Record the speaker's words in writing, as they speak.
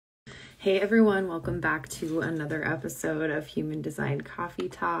Hey everyone, welcome back to another episode of Human Design Coffee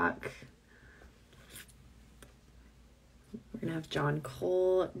Talk. We're going to have John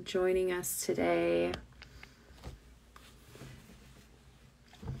Cole joining us today.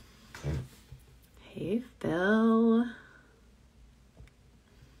 Hey Phil.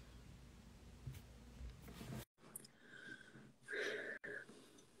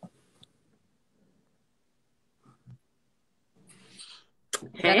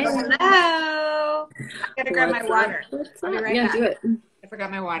 Hey. Hello. I gotta grab my water. I'll be right back. Do it. I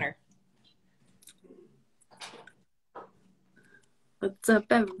forgot my water. What's up,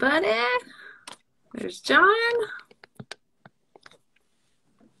 everybody? There's John.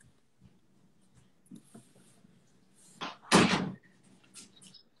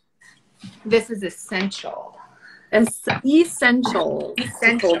 This is essential. Essential.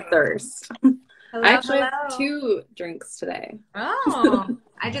 Cold thirst. Hello, I actually have 2 drinks today. Oh,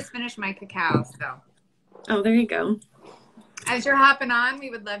 I just finished my cacao, so. Oh, there you go. As you're hopping on, we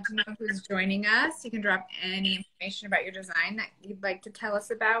would love to know who's joining us. You can drop any information about your design that you'd like to tell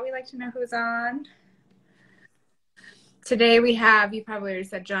us about. We like to know who's on. Today we have, you probably already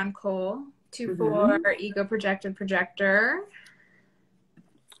said, John Cole, 2-4 Ego Projector.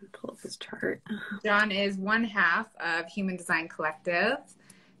 Pull up his chart. John is one half of Human Design Collective.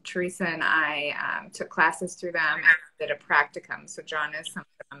 Teresa and I took classes through them and did a practicum. So John is somewhat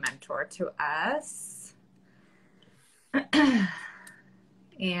of a mentor to us.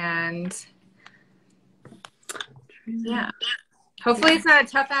 And yeah, hopefully it's not a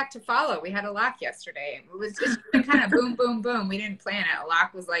tough act to follow. We had a lock yesterday. It was just kind of boom, boom, boom. We didn't plan it. A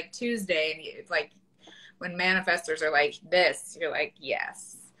lock was like Tuesday. And it's like when manifestors are like this, you're like,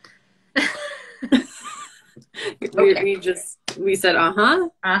 yes. Okay. We said,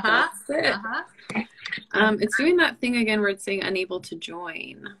 That's it. It's doing that thing again where it's saying unable to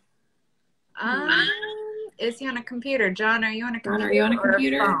join. Is he on a computer? John, are you on a computer? John, are you on a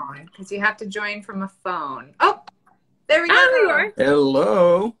computer? Because you have to join from a phone. Oh, there we go. There you are.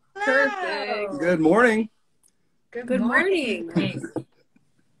 Hello. Perfect. Good morning. Good morning.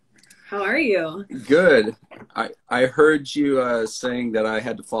 How are you? Good. I heard you saying that I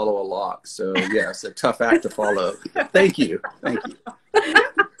had to follow a lock. So yes, a tough act to follow. Thank you. It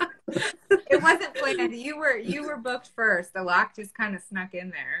wasn't planned. You were booked first. The lock just kind of snuck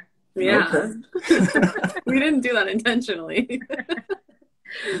in there. Yeah. Okay. We didn't do that intentionally.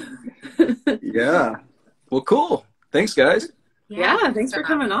 Yeah. Well, cool. Thanks, guys. Yeah, thanks for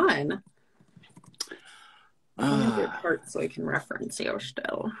coming on. I have your chart so I can reference you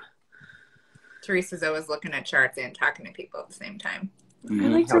still. Teresa's always looking at charts and talking to people at the same time. I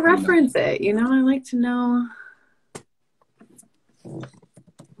like to reference it. You know, I like to know.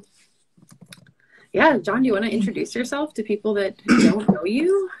 Yeah, John, do you want to introduce yourself to people that don't know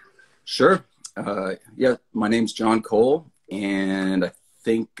you? Sure. Yeah, my name's John Cole, and I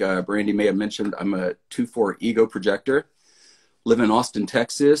think Brandy may have mentioned I'm a 2-4 Ego Projector. Live in Austin,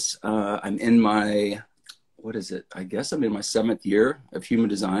 Texas. I'm in my, I guess I'm in my 7th year of human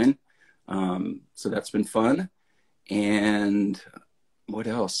design. So that's been fun. And what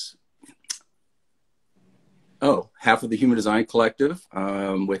else? Oh, half of the Human Design Collective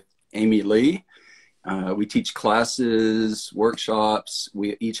with Amy Lee. We teach classes, workshops.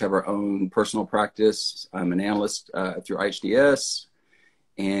 We each have our own personal practice. I'm an analyst through IHDS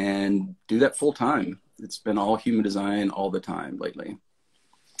and do that full time. It's been all human design all the time lately.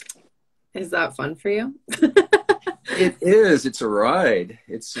 Is that fun for you? It is. It's a ride.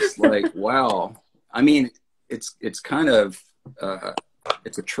 It's just like, wow. I mean, it's kind of,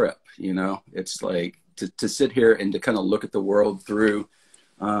 it's a trip, you know? It's like to sit here and to kind of look at the world through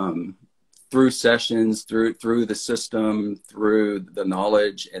sessions, through the system, through the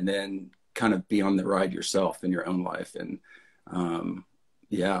knowledge, and then kind of be on the ride yourself in your own life. And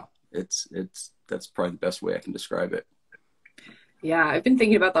yeah, that's probably the best way I can describe it. Yeah, I've been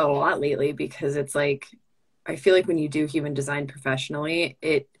thinking about that a lot lately because it's like, I feel like when you do human design professionally,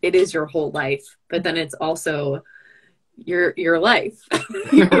 it is your whole life, but then it's also your life.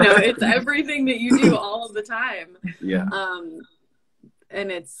 You know, it's everything that you do all of the time. Yeah.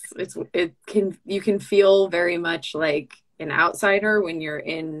 And you can feel very much like an outsider when you're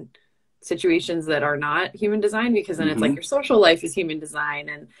in situations that are not human design, because then it's like your social life is human design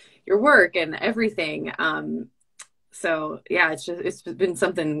and your work and everything. So yeah, it's been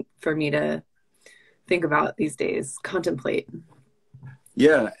something for me to think about these days, contemplate.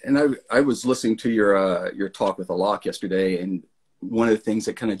 Yeah, and I was listening to your talk with Alok yesterday, and one of the things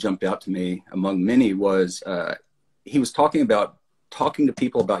that kind of jumped out to me among many was he was talking to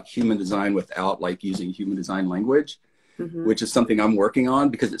people about human design without like using human design language. which is something I'm working on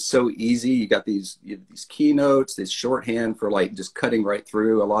because it's so easy. You have these keynotes, this shorthand for like just cutting right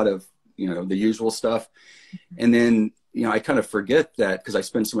through a lot of, the usual stuff. And then, I kind of forget that because I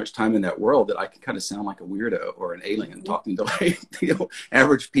spend so much time in that world that I can kind of sound like a weirdo or an alien talking to like,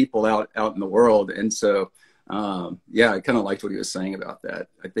 average people out in the world. And so, I kind of liked what he was saying about that.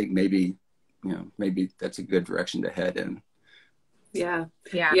 I think maybe that's a good direction to head in. Yeah.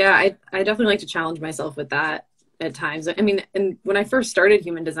 I definitely like to challenge myself with that at times. I mean, and when I first started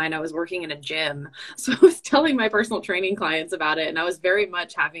human design, I was working in a gym. So I was telling my personal training clients about it. And I was very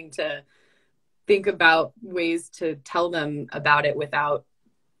much having to think about ways to tell them about it without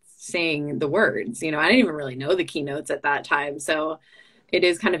saying the words. I didn't even really know the keynotes at that time. So it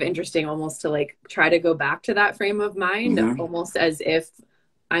is kind of interesting almost to like try to go back to that frame of mind, almost as if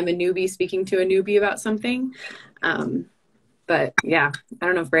I'm a newbie speaking to a newbie about something. But yeah, I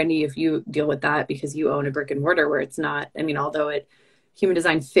don't know if Brandy, if you deal with that because you own a brick and mortar where it's not, I mean, although human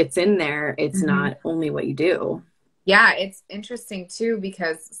design fits in there, it's not only what you do. Yeah, it's interesting too,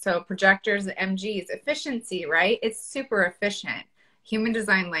 because projectors, MGs, efficiency, right? It's super efficient. Human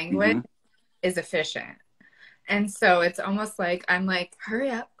design language is efficient. And so it's almost like, I'm like,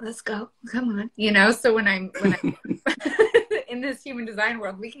 hurry up, let's go, come on. So when I'm in this human design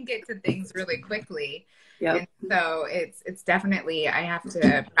world, we can get to things really quickly. Yep. And so it's definitely, I have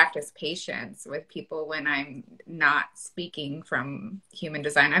to practice patience with people when I'm not speaking from human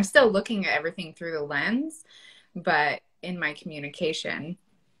design. I'm still looking at everything through the lens, but in my communication,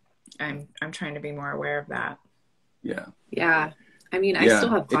 I'm trying to be more aware of that. Yeah. Yeah. I mean, I still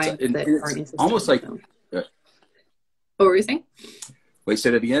have clients that aren't interested. Almost like, what were you saying? Wait,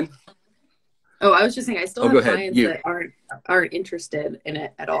 say that again. Oh, I was just saying, I still have clients that aren't interested in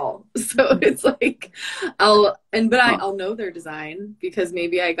it at all. So it's like, I'll know their design because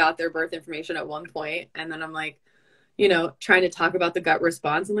maybe I got their birth information at one point, and then I'm like, trying to talk about the gut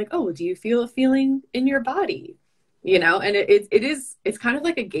response. I'm like, oh, do you feel a feeling in your body? And it's kind of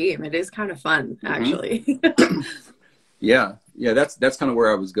like a game. It is kind of fun, actually. Yeah. That's kind of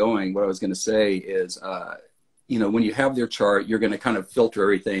where I was going. What I was going to say is, when you have their chart, you're going to kind of filter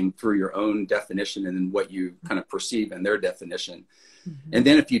everything through your own definition and then what you kind of perceive in their definition. And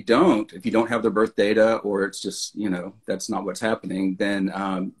then if you don't have their birth data, or it's just, that's not what's happening,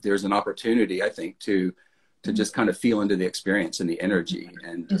 then there's an opportunity, I think, to just kind of feel into the experience and the energy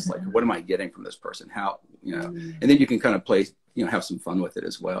and just like, what am I getting from this person? How, and then you can kind of play, have some fun with it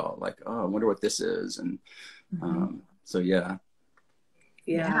as well. Like, oh, I wonder what this is. And so, yeah.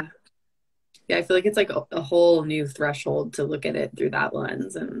 Yeah, I feel like it's like a whole new threshold to look at it through that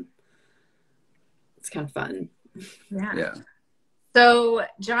lens, and it's kind of fun. Yeah. So,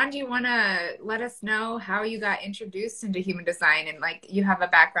 John, do you want to let us know how you got introduced into human design? And like, you have a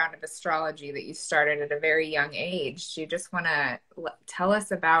background of astrology that you started at a very young age. Do you just want to tell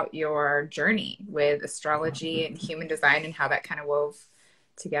us about your journey with astrology and human design and how that kind of wove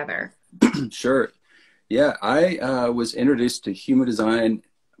together? Sure. Yeah, I was introduced to human design.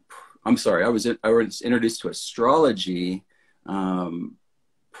 I was introduced to astrology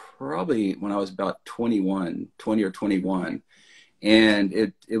probably when I was about 20 or 21.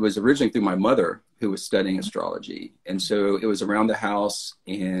 And it was originally through my mother, who was studying astrology. And so it was around the house,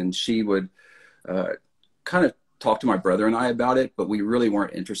 and she would kind of talk to my brother and I about it, but we really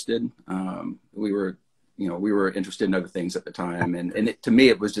weren't interested. We were interested in other things at the time. And to me,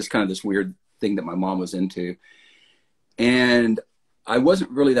 it was just kind of this weird thing that my mom was into. And I wasn't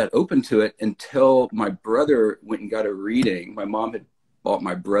really that open to it until my brother went and got a reading. My mom had bought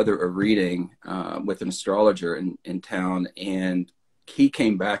my brother a reading with an astrologer in town, and he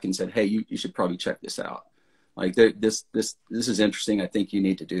came back and said, hey, you should probably check this out. Like, this is interesting. I think you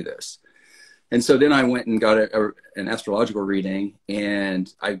need to do this. And so then I went and got an astrological reading,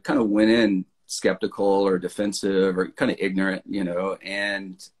 and I kind of went in skeptical or defensive or kind of ignorant,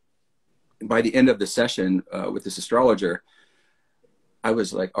 and by the end of the session with this astrologer, I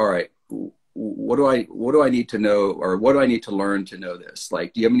was like, all right, what do I need to know, or what do I need to learn to know this?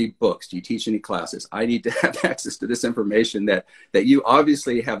 Like, do you have any books? Do you teach any classes? I need to have access to this information that you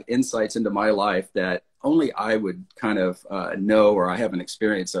obviously have insights into my life that only I would kind of know, or I have an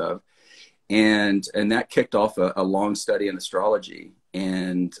experience of. And that kicked off a long study in astrology.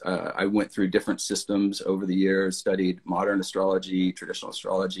 And I went through different systems over the years, studied modern astrology, traditional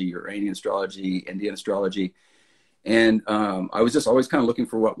astrology, Uranian astrology, Indian astrology. And I was just always kind of looking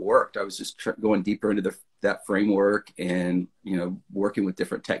for what worked. I was just going deeper into that framework and, working with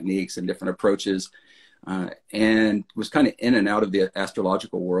different techniques and different approaches, and was kind of in and out of the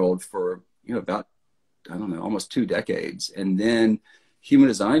astrological world for, about, I don't know, almost 2 decades. And then human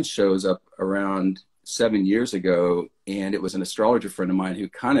design shows up around 7 years ago, and it was an astrologer friend of mine who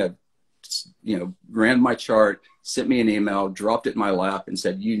kind of, ran my chart, sent me an email, dropped it in my lap, and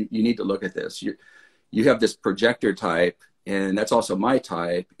said, "You need to look at this. You have this projector type, and that's also my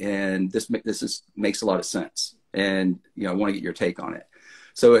type, and this makes a lot of sense. And I want to get your take on it."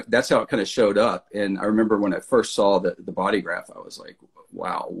 So that's how it kind of showed up. And I remember when I first saw the body graph, I was like,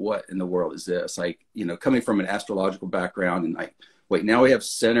 "Wow, what in the world is this?" Like, coming from an astrological background, and like, wait, now we have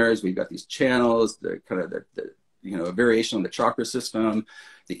centers, we've got these channels, the kind of the a variation on the chakra system,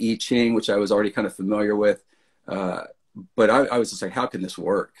 the I Ching, which I was already kind of familiar with. But I was just like, how can this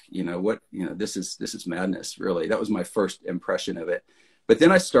work? This is madness, really. That was my first impression of it. But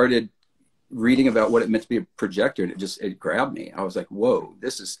then I started reading about what it meant to be a projector, and it grabbed me. I was like, whoa,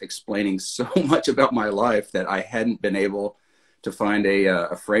 this is explaining so much about my life that I hadn't been able to find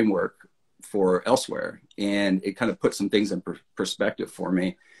a framework for elsewhere. And it kind of put some things in perspective for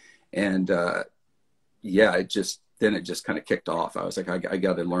me. And it just kind of kicked off. I was like, I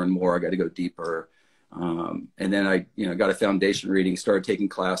got to learn more. I got to go deeper. And then I, got a foundation reading, started taking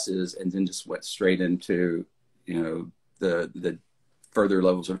classes, and then just went straight into, the further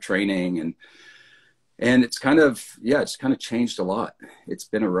levels of training. And it's kind of changed a lot. It's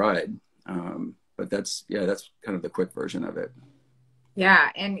been a ride. But that's kind of the quick version of it. Yeah.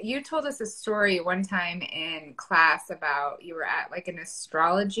 And you told us a story one time in class about you were at like an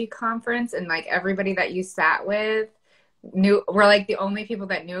astrology conference, and like everybody that you sat with were like the only people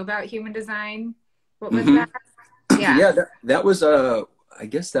that knew about human design. What was that? Yeah. Yeah, that was I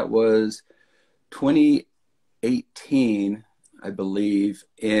guess that was 2018, I believe,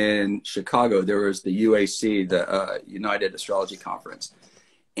 in Chicago. There was the UAC, the United Astrology Conference.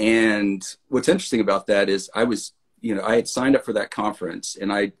 And what's interesting about that is I had signed up for that conference,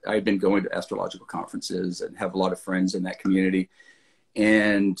 and I'd been going to astrological conferences and have a lot of friends in that community.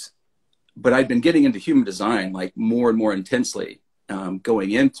 But I'd been getting into human design like more and more intensely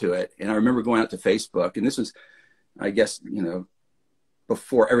going into it. And I remember going out to Facebook, and this was, I guess,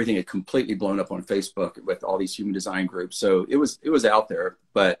 before everything had completely blown up on Facebook with all these human design groups. So it was out there,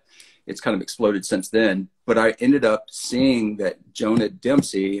 but it's kind of exploded since then. But I ended up seeing that Jonah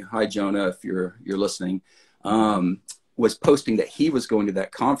Dempsey, hi Jonah, if you're listening, was posting that he was going to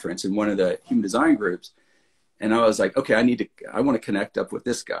that conference in one of the human design groups. And I was like, okay, I want to connect up with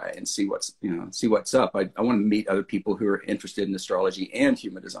this guy and see what's up. I want to meet other people who are interested in astrology and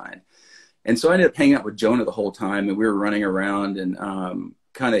human design. And so I ended up hanging out with Jonah the whole time, and we were running around and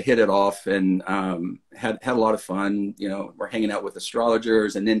kind of hit it off, and had a lot of fun. We're hanging out with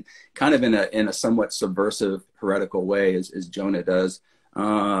astrologers, and then kind of in a somewhat subversive, heretical way, as Jonah does,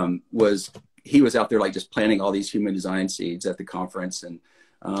 he was out there like just planting all these human design seeds at the conference, and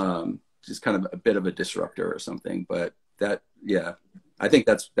just kind of a bit of a disruptor or something. But I think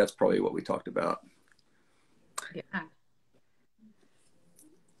that's probably what we talked about. Yeah.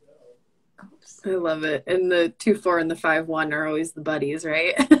 I love it. And the 2-4 and the 5-1 are always the buddies,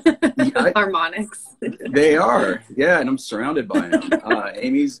 right? Harmonics. They are, yeah, and I'm surrounded by them.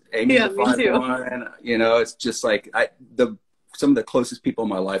 Amy's the 5-1. It's just like some of the closest people in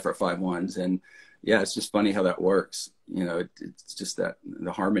my life are 5-1s, and it's just funny how that works. It's just that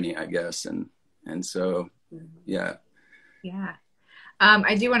the harmony, I guess, and so yeah.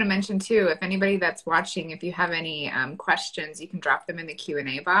 I do want to mention too, if anybody that's watching, if you have any questions, you can drop them in the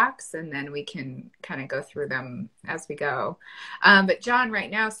Q&A box, and then we can kind of go through them as we go. But John,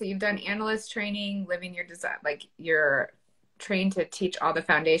 right now, so you've done analyst training, living your design, like you're trained to teach all the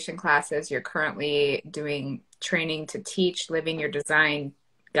foundation classes. You're currently doing training to teach living your design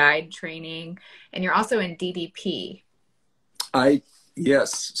guide training, and you're also in DDP.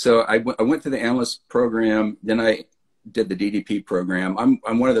 Yes. So I went to the analyst program, then I did the DDP program.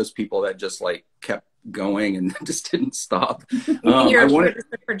 I'm one of those people that just like kept going and just didn't stop. You're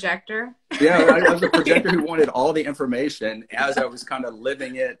a projector. Yeah, I was a projector who wanted all the information as I was kind of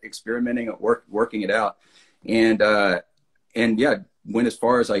living it, experimenting, working it out, and went as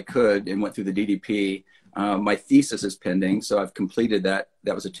far as I could and went through the DDP. My thesis is pending, so I've completed that.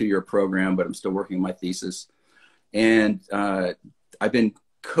 That was a 2-year program, but I'm still working on my thesis, and I've been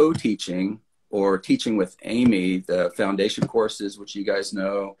co-teaching or teaching with Amy the foundation courses, which you guys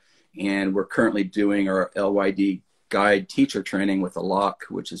know, and we're currently doing our LYD guide teacher training with Alok,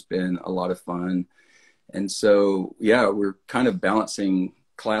 which has been a lot of fun. And so, we're kind of balancing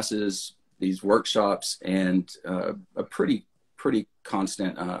classes, these workshops, and a pretty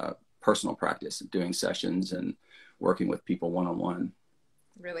constant personal practice of doing sessions and working with people one-on-one.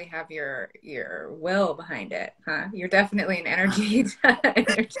 Really have your will behind it, huh? You're definitely an energy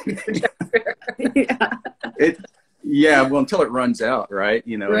projector. Yeah, well, until it runs out, right?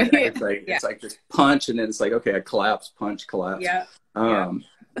 You know, Right. it's like it's like this punch, and then it's like, okay, I collapse, punch, collapse. Yeah.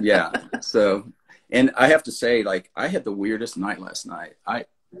 Yeah. So, and I have to say, like, I had the weirdest night last night. I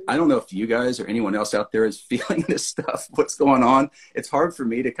don't know if you guys or anyone else out there is feeling this stuff. What's going on? It's hard for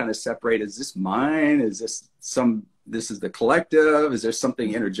me to kind of separate. Is this mine? Is this this is the collective? Is there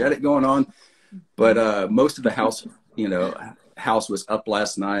something energetic going on? But most of the house, house was up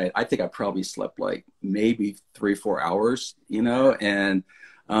last night. I think I probably slept like maybe 3-4 hours, and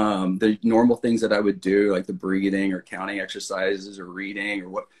the normal things that I would do, like the breathing or counting exercises or reading or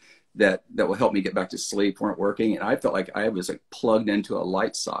what that will help me get back to sleep weren't working. And I felt like I was like plugged into a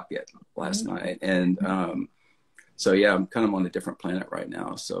light socket last night. And so, yeah, I'm kind of on a different planet right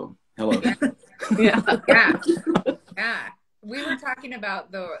now. So hello. Yeah. Yeah. We were talking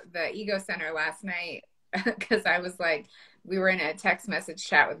about the ego center last night because I was like, we were in a text message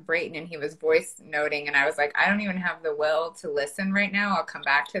chat with Brayton and he was voice noting. And I was like, I don't even have the will to listen right now. I'll come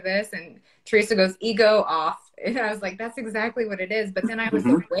back to this. And Teresa goes, ego off. And I was like, that's exactly what it is. But then I was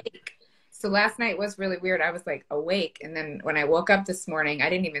awake. So last night was really weird. I was like awake. And then when I woke up this morning,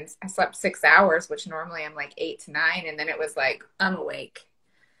 I slept 6 hours, which normally I'm like 8 to 9. And then it was like, I'm awake.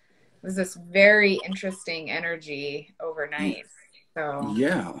 It was this very interesting energy overnight. So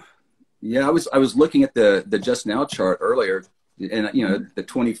yeah. I was looking at the Just Now chart earlier, and the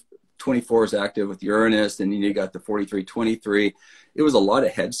 24 is active with Uranus, and you got the 43-23. It was a lot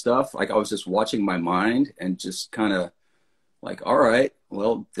of head stuff. Like I was just watching my mind and just kind of like, all right,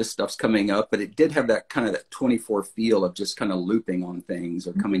 well, this stuff's coming up, but it did have that kind of that 24 feel of just kind of looping on things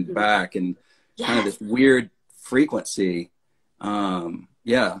or coming back and kind of this weird frequency.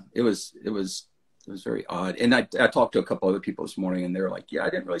 Yeah, it was very odd. And I talked to a couple other people this morning and they were like, yeah, I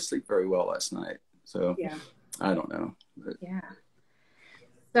didn't really sleep very well last night. So yeah, I don't know. But. Yeah.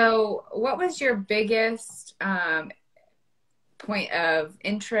 So what was your biggest point of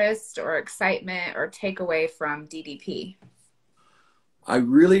interest or excitement or takeaway from DDP? I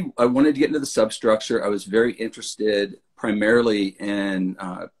wanted to get into the substructure. I was very interested primarily in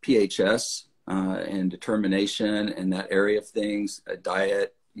PHS and determination and that area of things,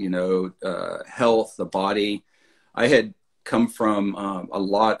 diet, health, the body. I had come from a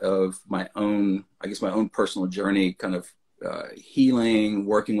lot of my own personal journey, kind of healing,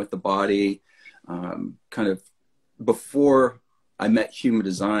 working with the body. Kind of before I met human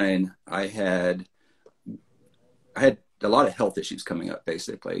design, I had a lot of health issues coming up,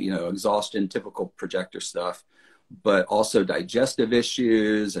 basically, exhaustion, typical projector stuff, but also digestive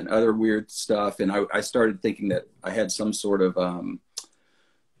issues and other weird stuff. And I started thinking that I had some sort of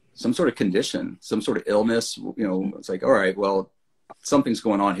condition, some sort of illness. It's like, all right, well, something's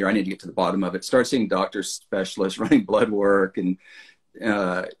going on here. I need to get to the bottom of it. Start seeing doctors, specialists, running blood work and,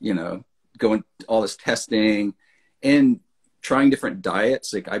 going all this testing and trying different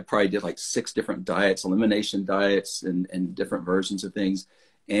diets. Like I probably did like 6 different diets, elimination diets and different versions of things.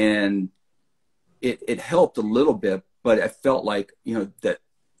 And it helped a little bit, but I felt like, that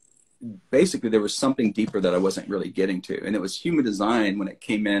basically there was something deeper that I wasn't really getting to. And it was human design when it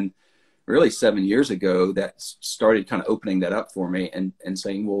came in really 7 years ago that started kind of opening that up for me and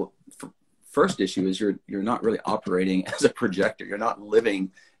saying, well, first issue is you're not really operating as a projector. You're not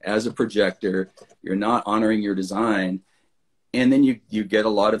living as a projector. You're not honoring your design. And then you get a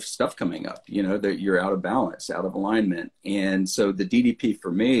lot of stuff coming up, that you're out of balance, out of alignment. And so the DDP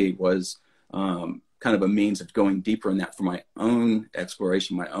for me was kind of a means of going deeper in that for my own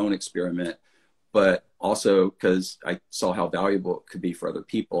exploration, my own experiment, but also because I saw how valuable it could be for other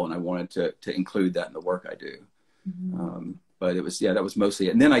people. And I wanted to include that in the work I do. Mm-hmm. But it was, that was mostly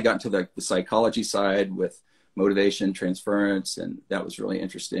it. And then I got into the psychology side with motivation, transference, and that was really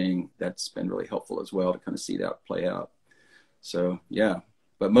interesting. That's been really helpful as well to kind of see that play out. So, yeah,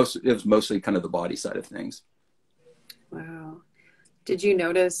 but it was mostly kind of the body side of things. Wow. Did you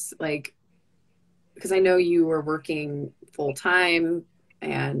notice, because I know you were working full time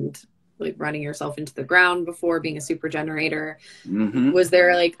and like running yourself into the ground before being a super generator. Mm-hmm. Was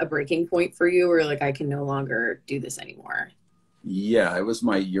there like a breaking point for you where like, I can no longer do this anymore? Yeah, it was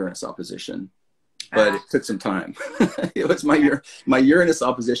my Uranus opposition, but it took some time. It was my Uranus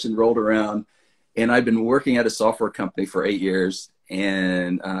opposition rolled around, and I've been working at a software company for 8 years.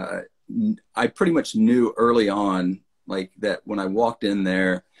 And I pretty much knew early on, like that when I walked in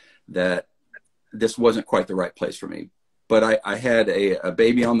there, that this wasn't quite the right place for me. But I had a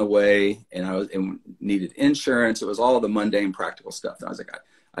baby on the way, and needed insurance. It was all the mundane, practical stuff. And I was like,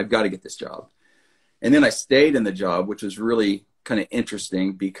 I've got to get this job. And then I stayed in the job, which was really kind of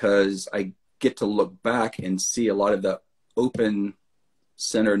interesting because I get to look back and see a lot of the open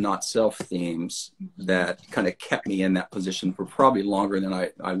center, not self themes that kind of kept me in that position for probably longer than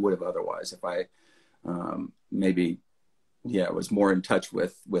I would have otherwise if I maybe, was more in touch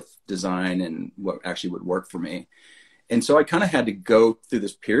with design and what actually would work for me. And so I kind of had to go through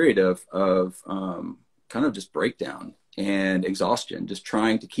this period of kind of just breakdown and exhaustion, just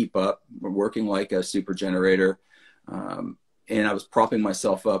trying to keep up, working like a super generator. And I was propping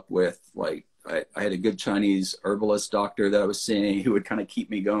myself up with like, I had a good Chinese herbalist doctor that I was seeing who would kind of keep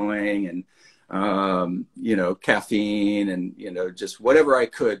me going, and, caffeine and, just whatever I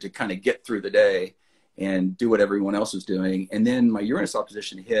could to kind of get through the day and do what everyone else was doing. And then my Uranus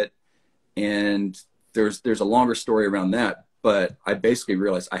opposition hit, and there's a longer story around that, but I basically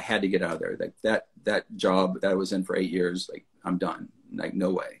realized I had to get out of there. Like that job that I was in for 8 years, like I'm done, like no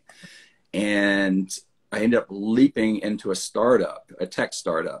way. And I ended up leaping into a tech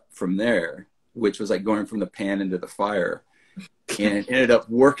startup from there, which was like going from the pan into the fire, and ended up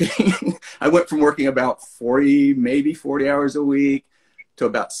working. I went from working about 40 hours a week to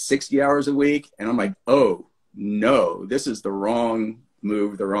about 60 hours a week. And I'm like, oh no, this is the wrong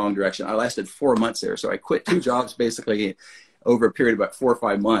move, the wrong direction. I lasted 4 months there. So I quit 2 jobs basically over a period of about 4 or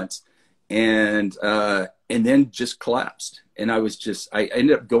 5 months, and then just collapsed. And I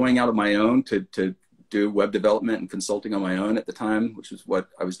ended up going out on my own to do web development and consulting on my own at the time, which was what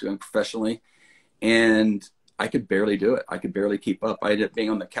I was doing professionally. And I could barely do it. I could barely keep up. I ended up being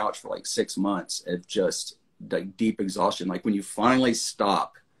on the couch for like 6 months of just like deep exhaustion. Like when you finally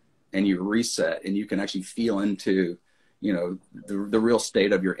stop and you reset and you can actually feel into, the real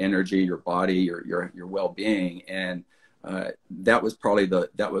state of your energy, your body, your well-being. And that was probably the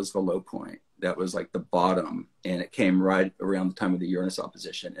low point. That was like the bottom. And it came right around the time of the Uranus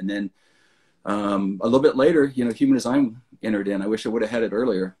opposition. And then a little bit later, human design entered in. I wish I would have had it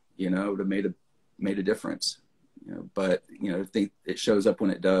earlier. It would have made a difference. But I think it shows up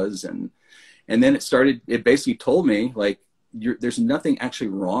when it does. And then it basically told me like, there's nothing actually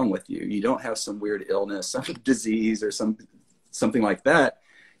wrong with you. You don't have some weird illness, some disease or something like that.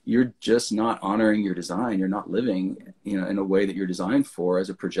 You're just not honoring your design. You're not living, in a way that you're designed for as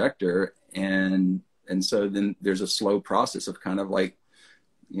a projector. And so then there's a slow process of kind of like,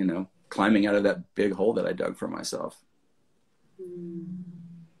 climbing out of that big hole that I dug for myself.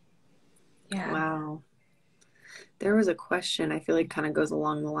 Yeah. Wow. There was a question I feel like kind of goes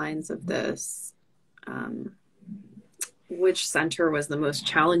along the lines of this. Which center was the most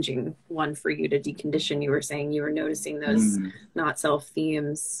challenging one for you to decondition? You were saying you were noticing those not self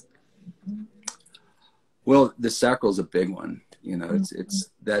themes. Well, the sacral is a big one.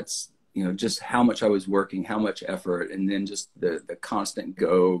 That's just how much I was working, how much effort, and then just the constant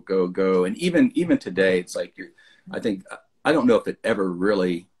go. And even today, it's like I don't know if it ever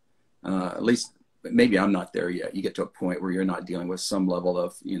really, at least maybe I'm not there yet. You get to a point where you're not dealing with some level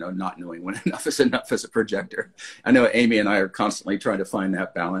of, not knowing when enough is enough as a projector. I know Amy and I are constantly trying to find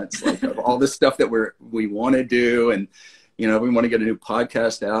that balance, like of all this stuff that we want to do. And, we want to get a new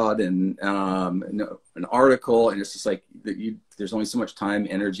podcast out and an article. And it's just like there's only so much time,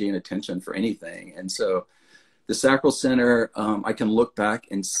 energy, and attention for anything. And so the sacral center, I can look back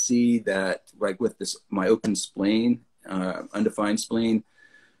and see that like with my open spleen, undefined spleen,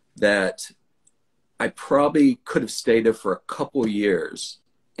 that I probably could have stayed there for a couple years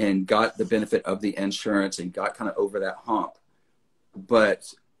and got the benefit of the insurance and got kind of over that hump.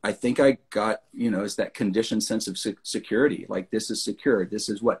 But I think I got, is that conditioned sense of security. Like this is secure. This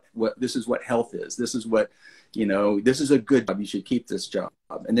is what health is. This is what, this is a good job. You should keep this job.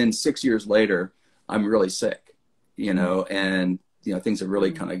 And then 6 years later, I'm really sick, and, things have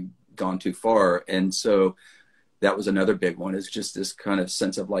really kind of gone too far. And so that was another big one, is just this kind of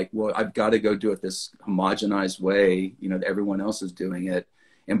sense of like, well, I've got to go do it this homogenized way, that everyone else is doing it.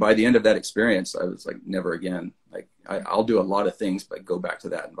 And by the end of that experience, I was like, never again. Like I'll do a lot of things, but go back to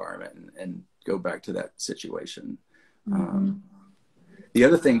that environment and go back to that situation. The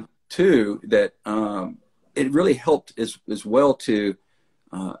other thing too, that it really helped as well to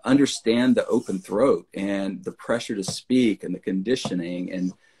understand the open throat and the pressure to speak and the conditioning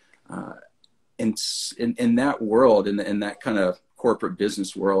and in that world, in that kind of corporate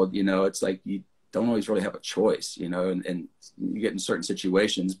business world, it's like you don't always really have a choice, and you get in certain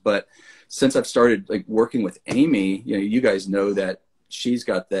situations. But since I've started like working with Amy, you guys know that she's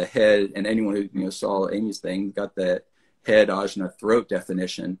got the head, and anyone who saw Amy's thing got the head, ajna, throat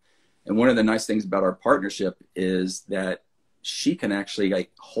definition. And one of the nice things about our partnership is that she can actually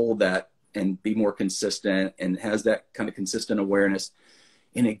like hold that and be more consistent and has that kind of consistent awareness.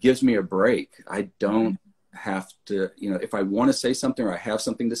 And it gives me a break. I don't have to, if I want to say something or I have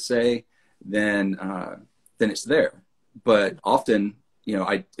something to say, then it's there. But often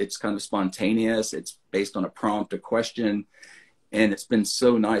it's kind of spontaneous. It's based on a prompt, a question. And it's been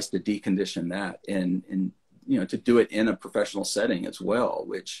so nice to decondition that and to do it in a professional setting as well,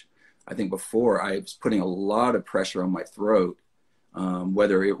 which I think before I was putting a lot of pressure on my throat,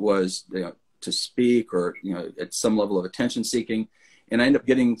 whether it was to speak or, at some level of attention seeking. And I ended up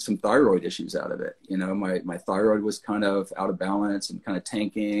getting some thyroid issues out of it. My thyroid was kind of out of balance and kind of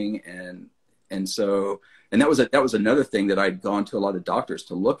tanking. And that was another thing that I'd gone to a lot of doctors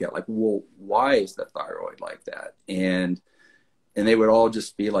to look at, like, well, why is the thyroid like that? And they would all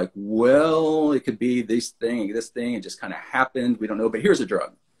just be like, well, it could be this thing, it just kind of happened. We don't know, but here's a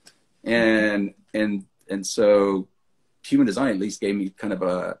drug. And so human design at least gave me kind of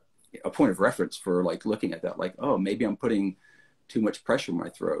a point of reference for like looking at that, like, oh, maybe I'm putting too much pressure in my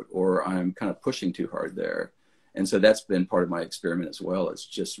throat, or I'm kind of pushing too hard there. And so that's been part of my experiment as well. It's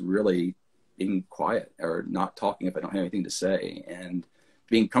just really being quiet or not talking if I don't have anything to say, and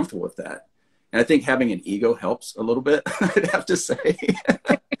being comfortable with that. And I think having an ego helps a little bit, I'd have to say.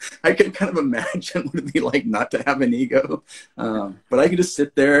 I can kind of imagine what it'd be like not to have an ego. But I can just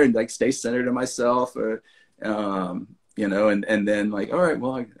sit there and like stay centered in myself, or, and then like, all right,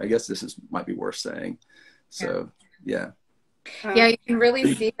 well, I guess might be worth saying. So, yeah. Yeah, you can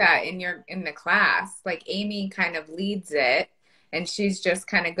really see that in the class. Like Amy kind of leads it, and she's just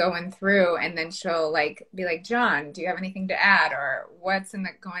kind of going through, and then she'll like be like, John, do you have anything to add, or what's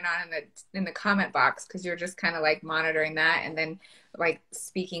going on in the comment box? Because you're just kind of like monitoring that, and then like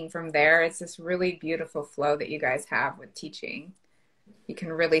speaking from there. It's this really beautiful flow that you guys have with teaching. You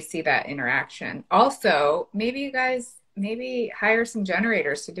can really see that interaction. Also, maybe you guys hire some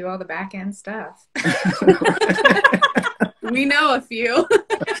generators to do all the back end stuff. We know a few.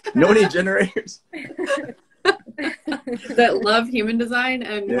 Know any generators? That love human design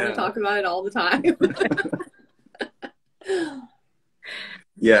and want to talk about it all the time.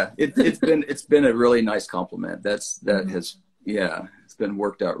 Yeah, it's been a really nice compliment. It's been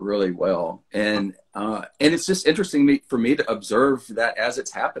worked out really well, and it's just interesting for me to observe that as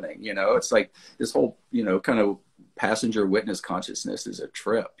it's happening. It's like this whole kind of passenger witness consciousness is a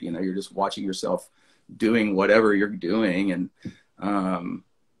trip. You're just watching yourself doing whatever you're doing, and I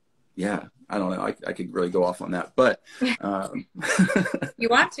don't know. I could really go off on that, but you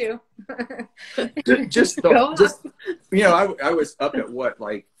want to I was up at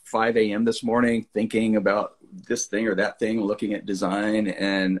like 5 a.m. this morning thinking about this thing or that thing, looking at design,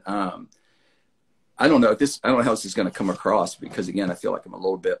 and I don't know how this is going to come across, because again, I feel like I'm a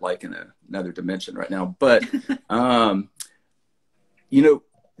little bit like in another dimension right now, but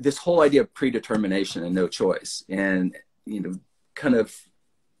this whole idea of predetermination and no choice, and kind of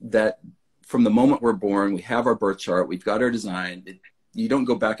that from the moment we're born, we have our birth chart, we've got our design. You don't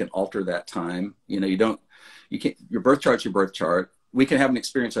go back and alter that time. You can't. Your birth chart's your birth chart. We can have an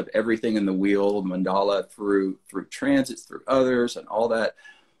experience of everything in the wheel, mandala, through transits, through others, and all that.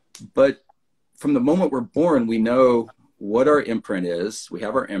 But from the moment we're born, we know what our imprint is. We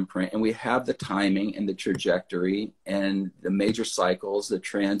have our imprint, and we have the timing and the trajectory and the major cycles, the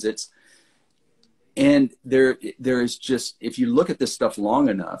transits. And there is just, if you look at this stuff long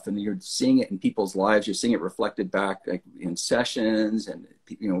enough and you're seeing it in people's lives, you're seeing it reflected back like in sessions, and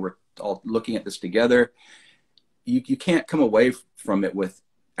we're all looking at this together. You can't come away from it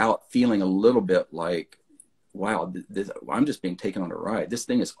without feeling a little bit like, wow, I'm just being taken on a ride. This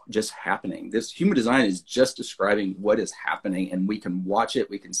thing is just happening. This human design is just describing what is happening, and we can watch it,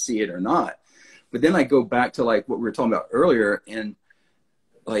 we can see it or not. But then I go back to like what we were talking about earlier, and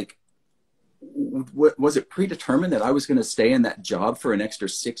like, was it predetermined that I was going to stay in that job for an extra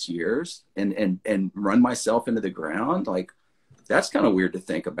 6 years and run myself into the ground? Like, that's kind of weird to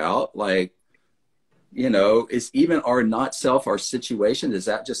think about. Like, is even our not self, our situation, is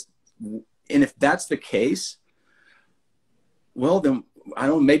that just, and if that's the case, well, then I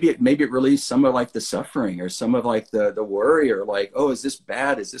don't, maybe it relieves some of like the suffering, or some of like the worry, or like, oh, is this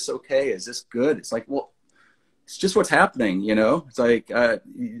bad? Is this okay? Is this good? It's like, well, it's just what's happening, It's like, it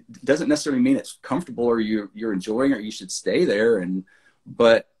doesn't necessarily mean it's comfortable or you're enjoying, or you should stay there.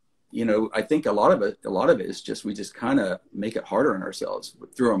 But I think a lot of it is just, we just kind of make it harder on ourselves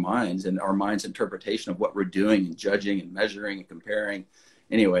through our minds and our mind's interpretation of what we're doing, and judging and measuring and comparing.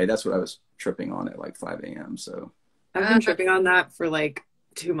 Anyway, that's what I was tripping on at like 5 a.m. So I've been tripping on that for like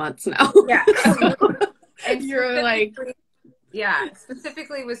 2 months now. Yeah. And you're like, yeah,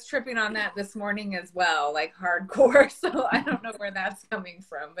 specifically was tripping on that this morning as well, like hardcore. So I don't know where that's coming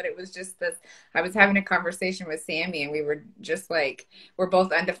from, but it was just this, I was having a conversation with Sammy, and we were just like, we're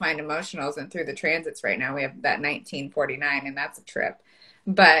both undefined emotionals, and through the transits right now, we have that 1949, and that's a trip.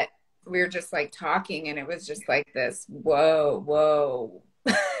 But we were just like talking, and it was just like this, whoa, whoa.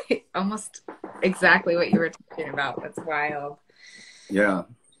 Almost exactly what you were talking about. That's wild. Yeah.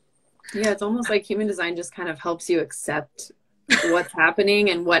 Yeah, it's almost like human design just kind of helps you accept what's happening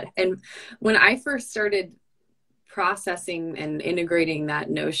and when I first started processing and integrating that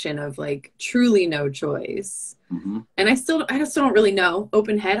notion of like truly no choice. Mm-hmm. And I just don't really know,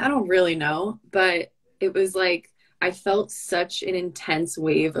 open head, I don't really know, but it was like I felt such an intense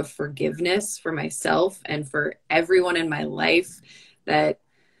wave of forgiveness for myself and for everyone in my life that,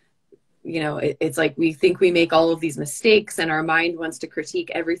 you know, it's like we think we make all of these mistakes and our mind wants to critique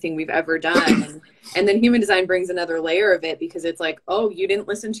everything we've ever done. And then human design brings another layer of it because it's like, oh, you didn't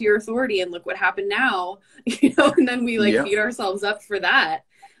listen to your authority and look what happened now, you know, and then we like beat ourselves up for that.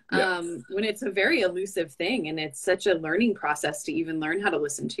 When it's a very elusive thing and it's such a learning process to even learn how to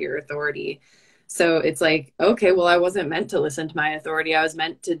listen to your authority. So it's like, okay, well, I wasn't meant to listen to my authority. I was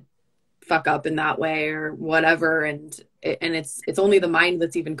meant to fuck up in that way or whatever. And it's only the mind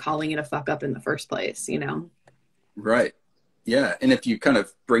that's even calling it a fuck up in the first place, you know? Right. Yeah. And if you kind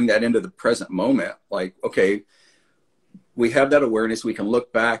of bring that into the present moment, like, okay, we have that awareness, we can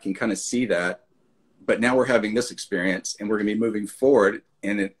look back and kind of see that, but now we're having this experience and we're going to be moving forward.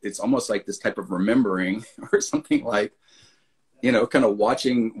 And it's almost like this type of remembering or something like, you know, kind of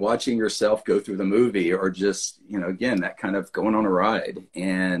watching yourself go through the movie, or just, you know, again, that kind of going on a ride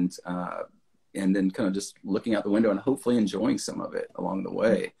and then kind of just looking out the window and hopefully enjoying some of it along the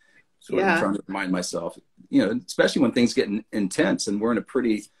way. So I'm trying to remind myself, you know, especially when things get intense, and we're in a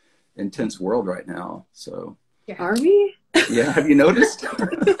pretty intense world right now. So are we? Yeah. Have you noticed?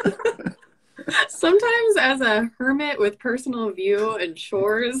 Sometimes as a hermit with personal view and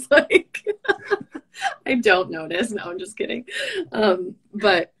chores, like I don't notice. No, I'm just kidding.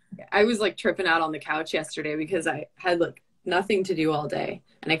 But I was like tripping out on the couch yesterday because I had like nothing to do all day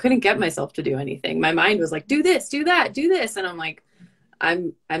and I couldn't get myself to do anything. My mind was like, do this, do that, do this. And I'm like,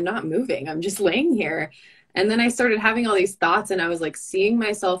 I'm not moving. I'm just laying here. And then I started having all these thoughts and I was like seeing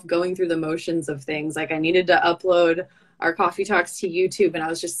myself going through the motions of things. Like I needed to upload our coffee talks to YouTube and I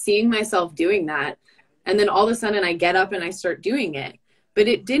was just seeing myself doing that. And then all of a sudden I get up and I start doing it. But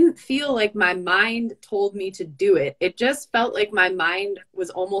it didn't feel like my mind told me to do it. It just felt like my mind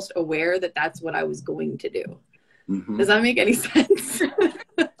was almost aware that that's what I was going to do. Mm-hmm. Does that make any sense?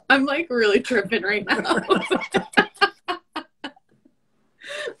 I'm like really tripping right now.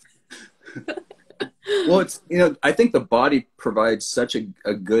 Well, it's, you know, I think the body provides such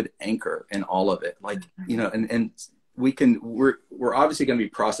a good anchor in all of it. Like, you know, and we're obviously going to be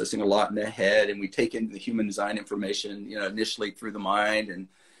processing a lot in the head, and we take in the human design information, you know, initially through the mind,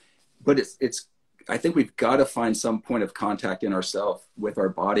 but it's I think we've got to find some point of contact in ourselves with our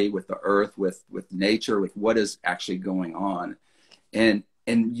body, with the earth, with nature, with what is actually going on. And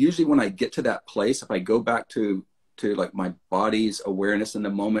usually when I get to that place, if I go back to like my body's awareness in the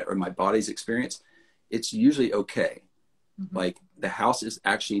moment or my body's experience, it's usually okay. Mm-hmm. Like the house is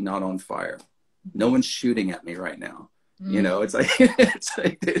actually not on fire. No one's shooting at me right now. Mm-hmm. You know, it's like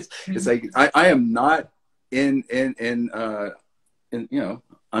I am not in you know,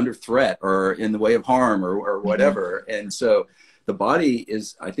 under threat or in the way of harm or whatever. Mm-hmm. And so the body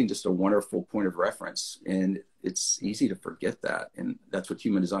is, I think, just a wonderful point of reference, and it's easy to forget that. And that's what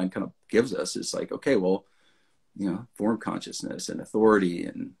human design kind of gives us. It's like, okay, well, you know, form consciousness and authority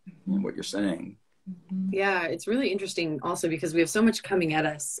and what you're saying. Yeah, it's really interesting also because we have so much coming at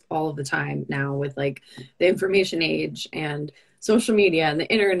us all of the time now with like the information age and social media and the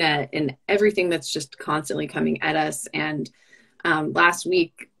internet and everything that's just constantly coming at us. And last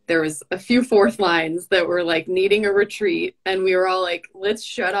week there was a few fourth lines that were like needing a retreat, and we were all like, let's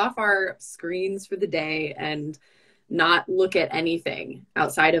shut off our screens for the day and not look at anything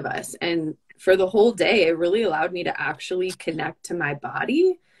outside of us. And for the whole day, it really allowed me to actually connect to my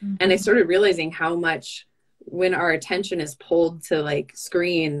body. Mm-hmm. And I started realizing how much when our attention is pulled to like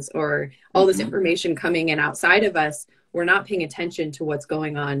screens or all this information coming in outside of us, we're not paying attention to what's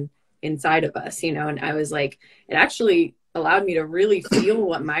going on inside of us, you know? And I was like, it actually allowed me to really feel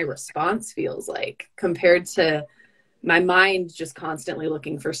what my response feels like compared to my mind just constantly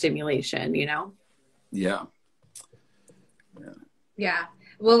looking for stimulation, you know? Yeah. Yeah.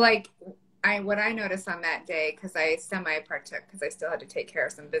 Well, like what I noticed on that day, because I semi-partook because I still had to take care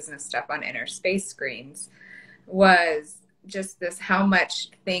of some business stuff on inner space screens, was just this, how much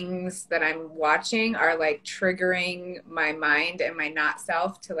things that I'm watching are like triggering my mind and my not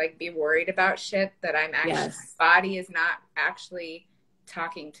self to like be worried about shit that I'm actually, my body is not actually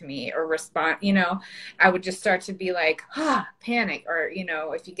talking to me or respond, you know, I would just start to be like, panic. Or, you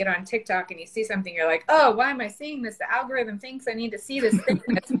know, if you get on TikTok and you see something, you're like, oh, why am I seeing this? The algorithm thinks I need to see this thing.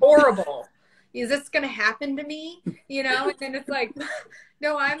 It's horrible. Is this going to happen to me? You know? And then it's like,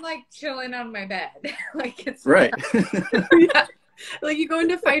 no, I'm like chilling on my bed. Like it's right. Yeah. Like you go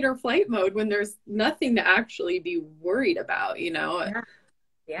into fight or flight mode when there's nothing to actually be worried about, you know? Yeah.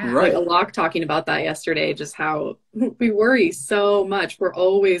 Yeah. Right. Like Alok talking about that yesterday, just how we worry so much. We're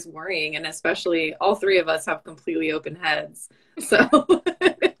always worrying. And especially all three of us have completely open heads. So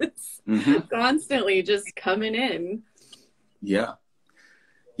it's constantly just coming in. Yeah.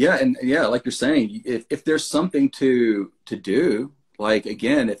 Yeah. And yeah, like you're saying, if there's something to do, like,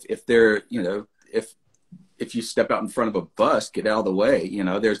 again, if there, you know, if you step out in front of a bus, get out of the way. You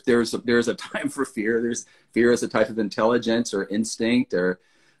know, there's a time for fear. There's fear as a type of intelligence or instinct or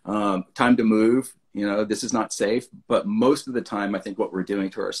time to move. You know, this is not safe. But most of the time, I think what we're doing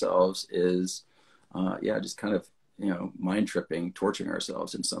to ourselves is, just kind of, you know, mind tripping, torturing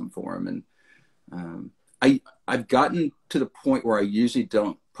ourselves in some form. And I've gotten to the point where I usually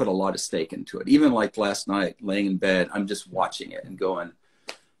don't put a lot of stake into it. Even like last night, laying in bed, I'm just watching it and going,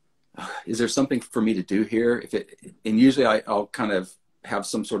 is there something for me to do here? And usually I'll kind of have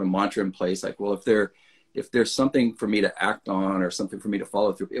some sort of mantra in place, like, well, if there's something for me to act on or something for me to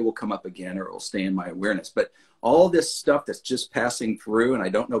follow through, it will come up again or it will stay in my awareness. But all this stuff that's just passing through and I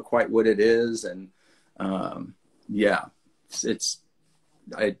don't know quite what it is. And I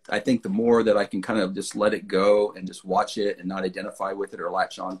think the more that I can kind of just let it go and just watch it and not identify with it or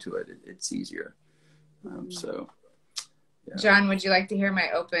latch onto it, it's easier. So. Yeah. John, would you like to hear my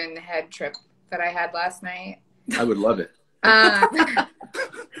open head trip that I had last night? I would love it.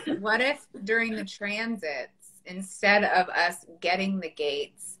 What if during the transits, instead of us getting the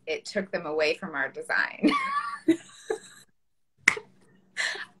gates, it took them away from our design?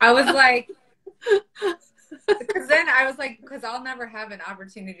 I was like, because I'll never have an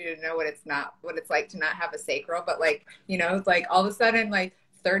opportunity to know what it's like to not have a sacral, but like, you know, it's like all of a sudden like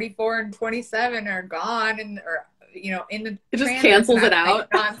 34 and 27 are gone or you know, in the it just cancels it out.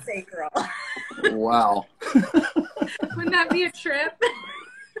 Non-sacral. Wow. Wouldn't that be a trip?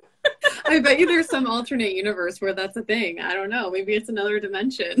 I bet you there's some alternate universe where that's a thing. I don't know. Maybe it's another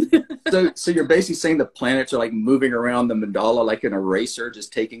dimension. So you're basically saying the planets are like moving around the mandala like an eraser,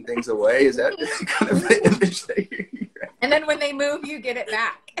 just taking things away? Is that kind of the image that you're hearing? And then when they move, you get it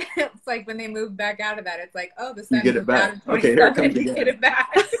back. It's like when they move back out of that, it's like, oh, the sun you get it back. Okay, here it comes again. Get it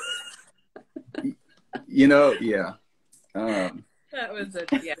back. You know, yeah. That was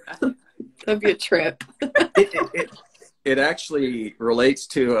That'd be a trip. It actually relates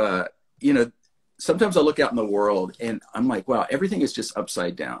to, you know, sometimes I look out in the world and I'm like, wow, everything is just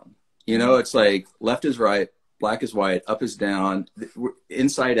upside down. You know, it's like left is right, black is white, up is down,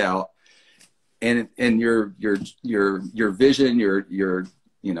 inside out. And your vision, your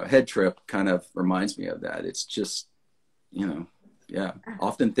you know, head trip kind of reminds me of that. It's just, you know, yeah.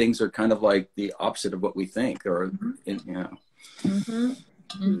 Often things are kind of like the opposite of what we think, or you know.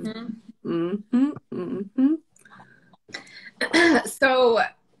 So,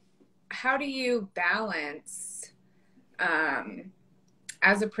 how do you balance,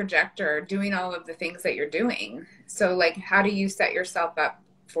 as a projector, doing all of the things that you're doing? So, like, how do you set yourself up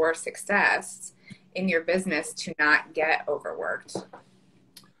for success in your business to not get overworked?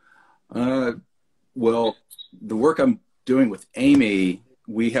 Well, the work I'm doing with Amy,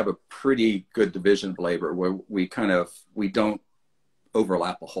 we have a pretty good division of labor where we don't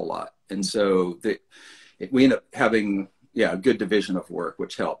overlap a whole lot. And so we end up having, a good division of work,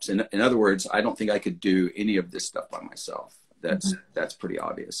 which helps. In other words, I don't think I could do any of this stuff by myself. That's pretty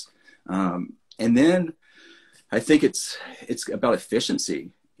obvious. And then I think it's about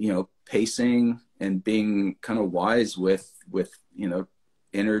efficiency, you know, pacing and being kind of wise with, you know,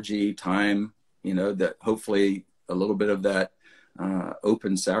 energy, time, you know, that hopefully a little bit of that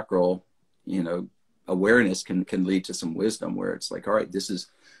open sacral, you know, awareness can lead to some wisdom where it's like, all right, this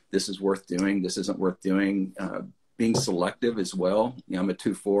is worth doing. This isn't worth doing. Being selective as well. You know, I'm a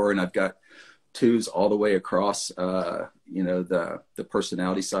 2-4 and I've got 2s all the way across, you know, the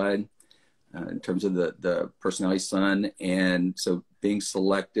personality side in terms of the personality sun. And so being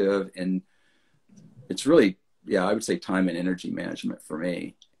selective, and it's really, I would say time and energy management for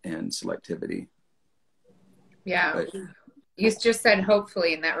me, and selectivity. Yeah. But, you just said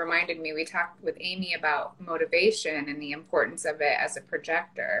hopefully, and that reminded me, we talked with Amy about motivation and the importance of it as a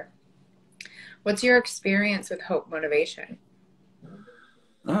projector. What's your experience with hope motivation?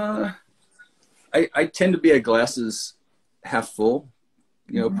 I tend to be a glasses half full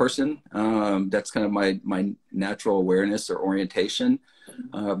person. That's kind of my natural awareness or orientation.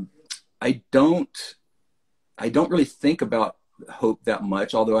 I don't really think about hope that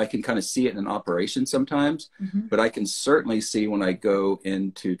much, although I can kind of see it in an operation sometimes, but I can certainly see when I go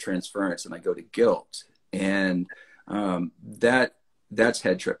into transference and I go to guilt, and that's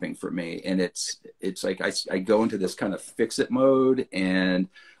head tripping for me. And it's like I go into this kind of fix it mode, and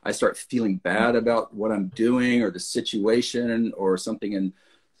I start feeling bad about what I'm doing or the situation or something in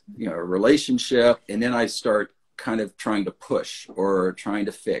a relationship, and then I start kind of trying to push or trying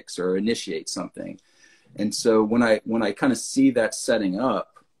to fix or initiate something. And so when I kind of see that setting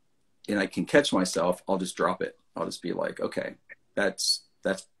up and I can catch myself, I'll just drop it. I'll just be like, okay, that's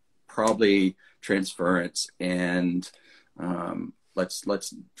probably transference, and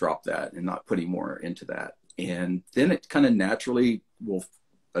let's drop that and not put any more into that. And then it kind of naturally will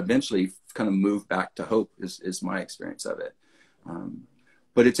eventually kind of move back to hope is my experience of it.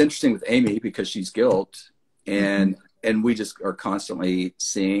 But it's interesting with Amy because she's guilt, and we just are constantly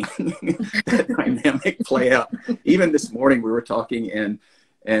seeing that dynamic play out. Even this morning we were talking, and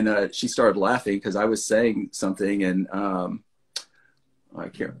she started laughing because I was saying something, and I don't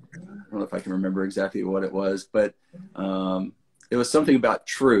know if I can remember exactly what it was, but it was something about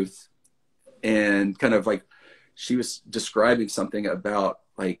truth, and kind of like she was describing something about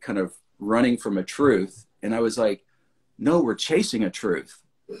like kind of running from a truth, and I was like, no, we're chasing a truth.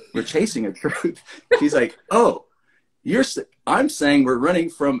 We're chasing a truth. She's like, oh, I'm saying we're running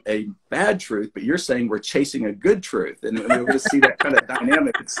from a bad truth, but you're saying we're chasing a good truth. And we're going to see that kind of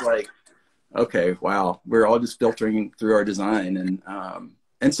dynamic. It's like, okay, wow, we're all just filtering through our design.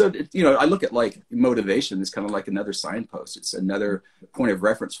 And so, I look at like motivation as kind of like another signpost. It's another point of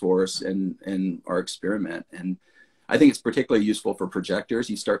reference for us in our experiment. And I think it's particularly useful for projectors.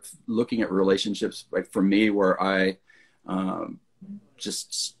 You start looking at relationships, like for me, where I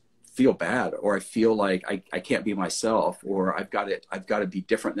just feel bad, or I feel like I can't be myself, or I've got to be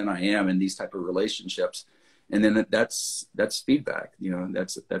different than I am in these type of relationships. And then that's feedback,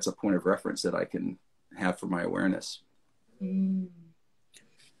 that's a point of reference that I can have for my awareness.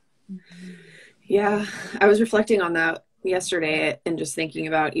 Yeah. I was reflecting on that yesterday and just thinking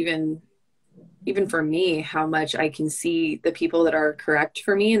about even for me, how much I can see the people that are correct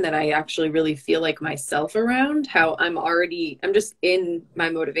for me and that I actually really feel like myself around, how I'm just in my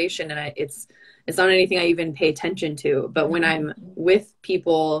motivation, and it's not anything I even pay attention to. But when I'm with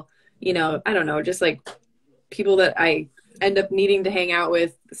people, I don't know, just like people that I end up needing to hang out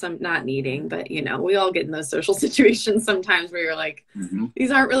with, not needing, but we all get in those social situations sometimes where you're like,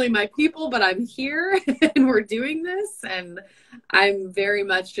 these aren't really my people, but I'm here and we're doing this. And I'm very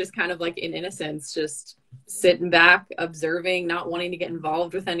much just kind of like in innocence, just sitting back, observing, not wanting to get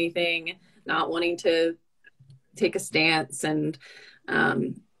involved with anything, not wanting to take a stance. And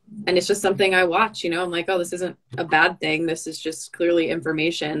it's just something I watch, I'm like, oh, this isn't a bad thing. This is just clearly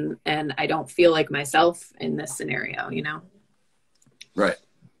information. And I don't feel like myself in this scenario, Right.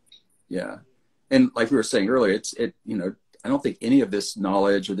 Yeah. And like we were saying earlier, I don't think any of this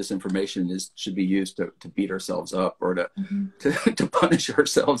knowledge or this information should be used to beat ourselves up or to punish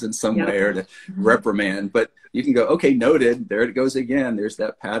ourselves in some way or to reprimand. But you can go, okay, noted. There it goes again. There's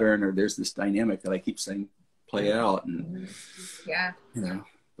that pattern, or there's this dynamic that I keep saying play out. And I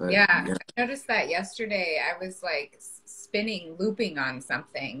noticed that yesterday. I was like looping on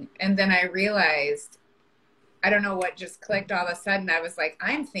something, and then I realized, I don't know what just clicked all of a sudden. I was like,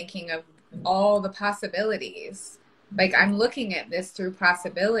 I'm thinking of all the possibilities. Like I'm looking at this through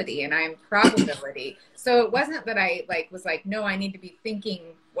possibility, and I'm probability. So it wasn't that I was like, no, I need to be thinking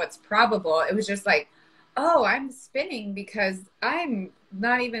what's probable. It was just like, oh, I'm spinning because I'm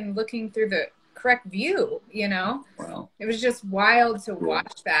not even looking through the correct view, Wow. It was just wild to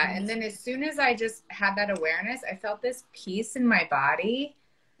watch that. And then as soon as I just had that awareness, I felt this peace in my body,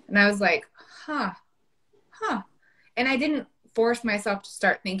 and I was like, huh. And I didn't force myself to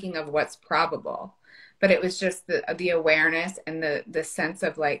start thinking of what's probable, but it was just the awareness and the sense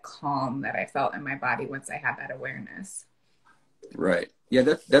of like calm that I felt in my body once I had that awareness. Right.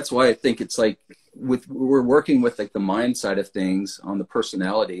 Yeah. That's why I think it's like we're working with like the mind side of things on the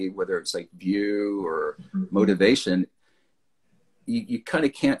personality, whether it's like view or motivation. You kind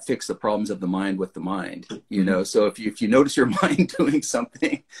of can't fix the problems of the mind with the mind, So if you notice your mind doing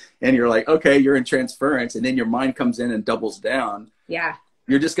something and you're like, okay, you're in transference, and then your mind comes in and doubles down. Yeah.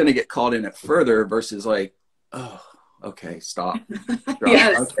 You're just going to get caught in it further versus like, oh, okay, stop.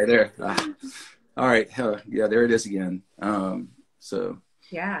 Yes. Okay, there. All right. Yeah, there it is again.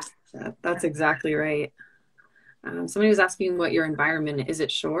 Yeah, that's exactly right. Somebody was asking what your environment is.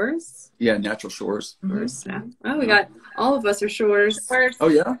 It shores? Yeah, natural shores. Shores, yeah. Oh, we got All of us are shores. Oh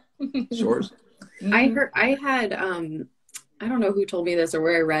yeah, shores. I had I don't know who told me this or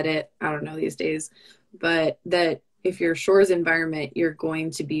where I read it. I don't know these days, but that if you're shores environment, you're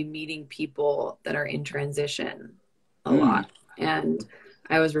going to be meeting people that are in transition a lot. And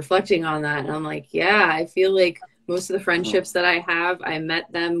I was reflecting on that, and I'm like, yeah, I feel like most of the friendships that I have, I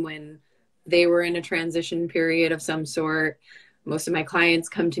met them when they were in a transition period of some sort. Most of my clients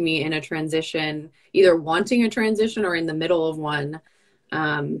come to me in a transition, either wanting a transition or in the middle of one.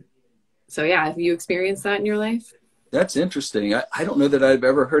 So yeah, have you experienced that in your life? That's interesting. I don't know that I've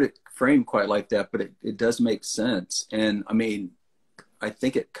ever heard it framed quite like that, but it does make sense. And I mean, I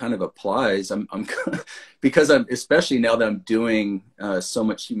think it kind of applies. I'm because I'm, especially now that I'm doing so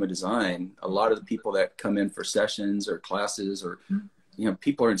much human design, a lot of the people that come in for sessions or classes or, you know,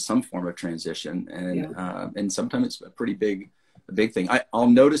 people are in some form of transition, and sometimes it's a big thing. I'll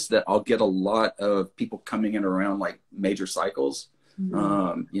notice that I'll get a lot of people coming in around like major cycles, you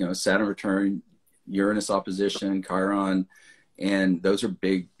know, Saturn return, Uranus opposition, Chiron, and those are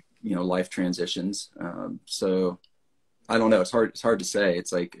big, you know, life transitions. So I don't know. It's hard to say.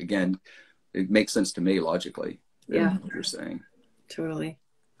 It's like, again, it makes sense to me logically. Yeah. What you're saying. Totally.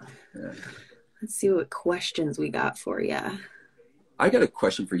 Yeah. Let's see what questions we got for you. I got a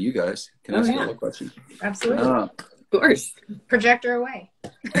question for you guys. Can I ask you a question? Absolutely. Of course. Projector away.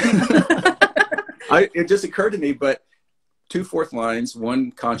 It just occurred to me, but 2 fourth lines,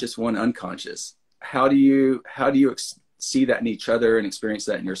 one conscious, one unconscious. How do you see that in each other and experience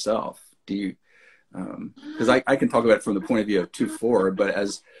that in yourself? Do you, because I can talk about it from the point of view of 2-4, but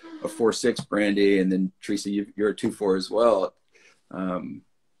as a 4-6, Brandy, and then Teresa, you're a 2-4 as well.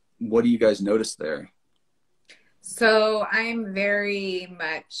 What do you guys notice there? So I'm very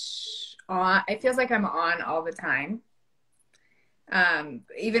much on. It feels like I'm on all the time.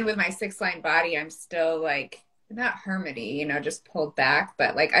 Even with my 6-line body, I'm still like, not hermity, you know, just pulled back,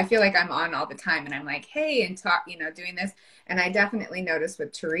 but like, I feel like I'm on all the time, and I'm like, hey, and talk, you know, doing this. And I definitely noticed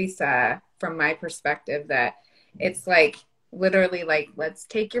with Teresa, from my perspective, that it's like, literally like, let's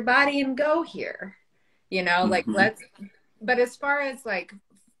take your body and go here, you know, like but as far as like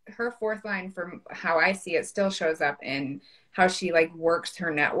her 4th line, from how I see it, still shows up in how she like works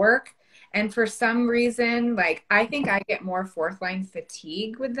her network. And for some reason, like, I think I get more 4th line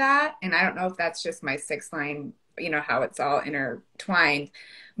fatigue with that. And I don't know if that's just my 6th line, you know, how it's all intertwined,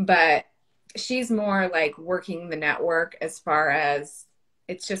 but she's more like working the network as far as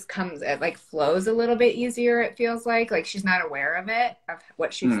it just comes, it like flows a little bit easier. It feels like she's not aware of it, of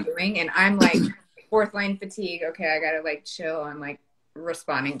what she's doing. And I'm like 4th line fatigue. Okay, I got to like chill. I'm like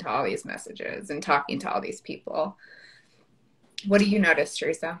responding to all these messages and talking to all these people. What do you notice,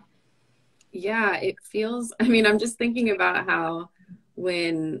 Teresa? Yeah, it feels, I mean, I'm just thinking about how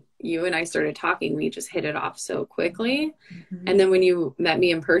when you and I started talking, we just hit it off so quickly. And then when you met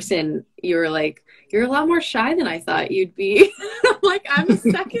me in person, you were like, you're a lot more shy than I thought you'd be. Like, I'm a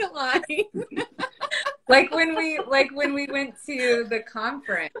 2nd line. like when we went to the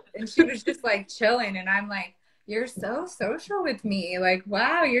conference, and she was just like chilling, and I'm like, you're so social with me. Like,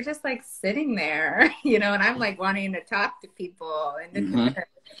 wow, you're just like sitting there, you know, and I'm like wanting to talk to people,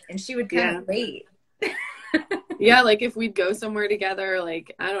 and she would kind of wait. Yeah, like if we'd go somewhere together,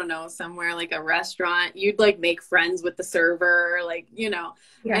 like, I don't know, somewhere like a restaurant, you'd like make friends with the server, like, you know,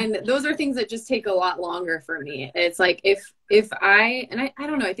 and those are things that just take a lot longer for me. It's like if I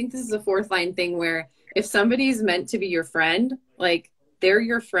don't know, I think this is a 4th line thing where if somebody's meant to be your friend, like, they're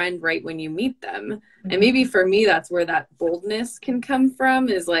your friend right when you meet them. And maybe for me, that's where that boldness can come from,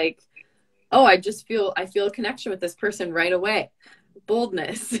 is like, oh, I feel a connection with this person right away.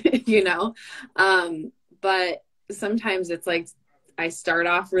 Boldness, you know? But sometimes it's like I start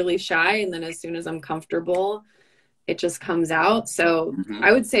off really shy, and then as soon as I'm comfortable, it just comes out. So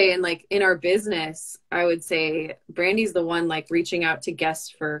I would say in our business, I would say Brandy's the one like reaching out to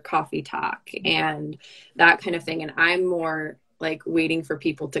guests for coffee talk and that kind of thing. And I'm more like waiting for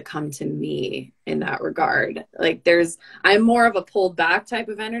people to come to me in that regard. Like I'm more of a pulled back type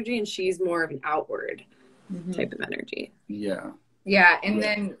of energy, and she's more of an outward type of energy. Yeah. And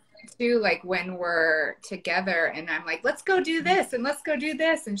then too, like when we're together and I'm like, let's go do this and let's go do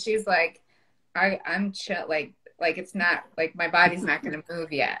this. And she's like, I'm chill. Like it's not like my body's not going to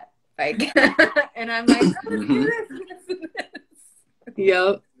move yet. Like, and I'm like, oh, do this.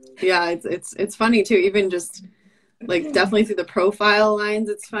 Yep. Yeah. It's funny too, even just like definitely through the profile lines,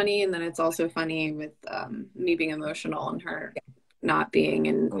 it's funny. And then it's also funny with me being emotional and her not being,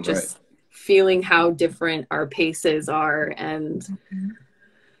 and just feeling how different our paces are. And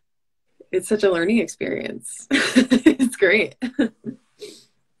it's such a learning experience. It's great.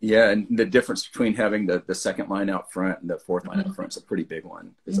 Yeah, and the difference between having the second line out front and the fourth line out front is a pretty big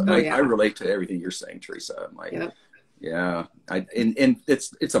one. Oh, yeah. I relate to everything you're saying, Teresa. I'm like, Yep. yeah, and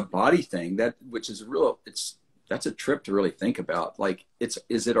it's a body thing which is that's a trip to really think about. Like,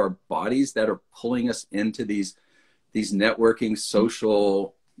 is it our bodies that are pulling us into these networking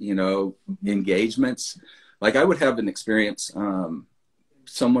social, engagements? Like, I would have an experience,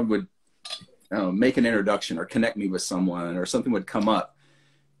 someone would make an introduction or connect me with someone, or something would come up,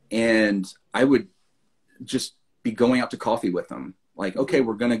 and I would just be going out to coffee with them. Like, okay,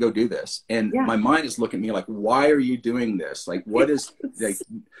 we're going to go do this. And my mind is looking at me like, why are you doing this? Like, what is, like,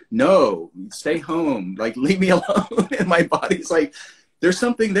 no, stay home. Like, leave me alone. And my body's like, there's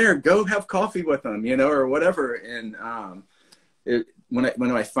something there. Go have coffee with them, or whatever. And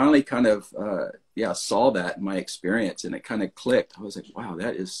when I finally kind of, saw that in my experience, and it kind of clicked, I was like, wow,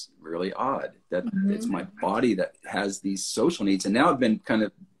 that is really odd that it's my body that has these social needs. And now I've been kind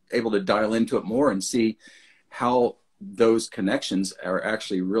of able to dial into it more and see how those connections are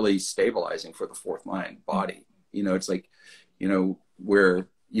actually really stabilizing for the fourth line body. It's like, where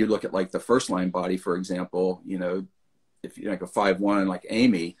you look at like the first line body, for example, if you're like a 5-1, like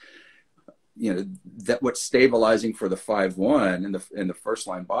Amy, that what's stabilizing for the 5-1 in the first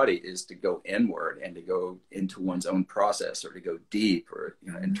line body is to go inward and to go into one's own process, or to go deep, or,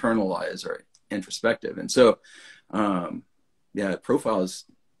 internalize, or introspective. And so, profile is,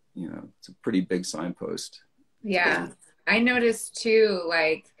 it's a pretty big signpost. Yeah. I noticed too,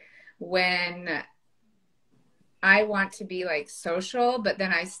 like, when I want to be like social, but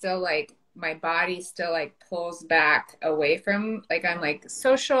then I still like, my body still like pulls back away from, like, I'm like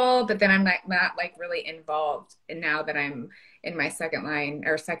social, but then I'm not like really involved. And now that I'm in my second line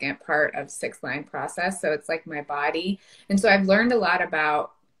or second part of 6 line process, so it's like my body. And so I've learned a lot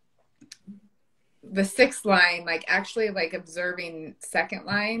about the 6th line, like actually like observing second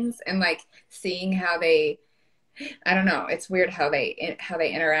lines and like seeing how they, I don't know, it's weird how they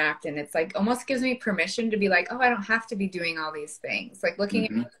interact. And it's like almost gives me permission to be like, oh, I don't have to be doing all these things. Like looking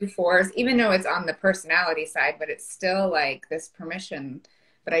at 2-4s, even though it's on the personality side, but it's still like this permission.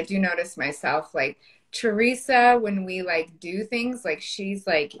 But I do notice myself, like Teresa, when we like do things, like she's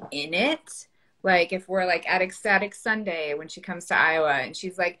like in it. Like if we're like at Ecstatic Sunday when she comes to Iowa, and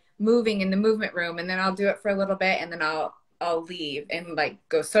she's like moving in the movement room, and then I'll do it for a little bit, and then I'll leave and like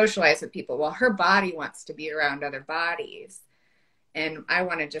go socialize with people. Well, her body wants to be around other bodies, and I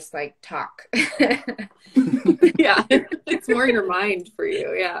want to just like talk. Yeah, it's more your mind for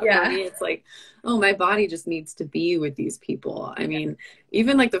you. Yeah. For me, it's like, oh, my body just needs to be with these people. I mean,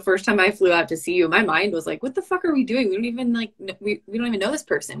 even like the first time I flew out to see you, my mind was like, what the fuck are we doing? We don't even like, we don't even know this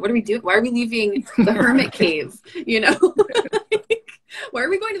person. What are we doing? Why are we leaving the hermit cave? Why are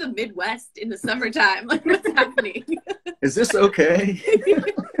we going to the Midwest in the summertime? Like, what's happening? Is this okay?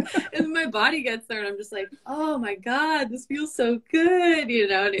 And my body gets there, and I'm just like, oh my God, this feels so good,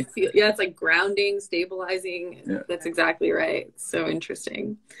 and it feels, it's like grounding, stabilizing. Yeah. That's exactly right. It's so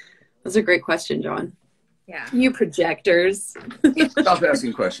interesting. That's a great question, John. Yeah. You projectors. Stop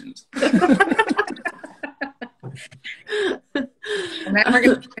asking questions. And then we're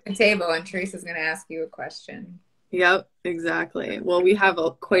going to sit at the table, and Teresa's going to ask you a question. Yep, exactly. Well, we have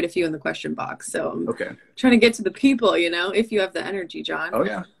quite a few in the question box, so I'm trying to get to the people, if you have the energy, John. Oh,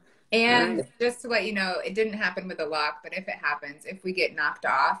 yeah. And just to let you know, it didn't happen with a lock, but if it happens, if we get knocked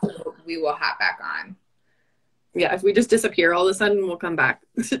off, we will hop back on. Yeah, if we just disappear all of a sudden, we'll come back,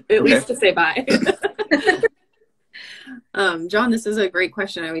 at least to say bye. John, this is a great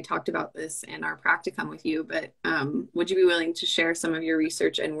question. We talked about this in our practicum with you, but would you be willing to share some of your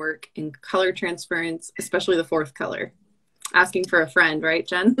research and work in color transference, especially the 4th color? Asking for a friend, right,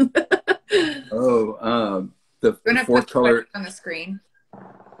 Jen? The 4th color on the screen.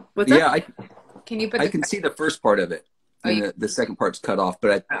 What's that? Yeah, can you put? I can see the first part of it, and the second part's cut off.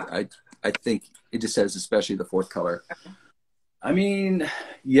 But I think it just says especially the 4th color. Okay. I mean,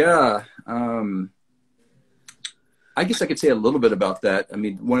 yeah. I guess I could say a little bit about that. I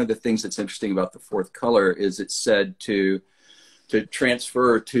mean, one of the things that's interesting about the 4th color is it's said to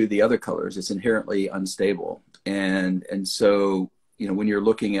transfer to the other colors. It's inherently unstable. And so, when you're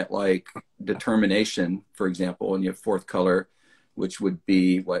looking at like determination, for example, and you have 4th color, which would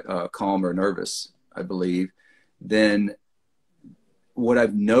be what calm or nervous, I believe, then what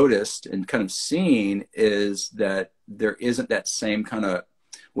I've noticed and kind of seen is that there isn't that same kind of,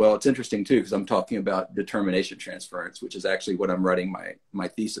 well, it's interesting too, because I'm talking about determination transference, which is actually what I'm writing my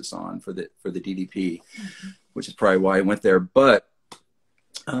thesis on for the DDP, which is probably why I went there. But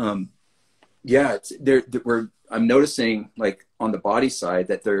it's there. I'm noticing, like on the body side,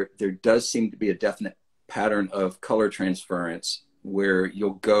 that there does seem to be a definite pattern of color transference where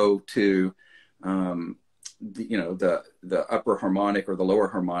you'll go to, the upper harmonic or the lower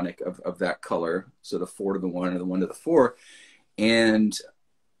harmonic of that color. So the 4 to the 1 or the 1 to the 4. And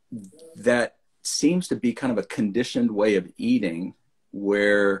that seems to be kind of a conditioned way of eating,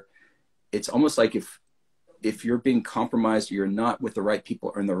 where it's almost like if you're being compromised, you're not with the right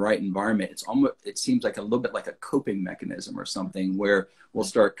people or in the right environment, it seems like a little bit like a coping mechanism or something, where we'll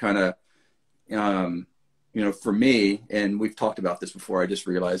start kind of, for me, and we've talked about this before, I just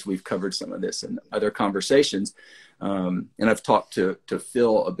realized we've covered some of this in other conversations. And I've talked to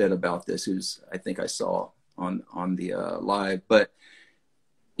Phil a bit about this, who's, I think I saw on the live, but,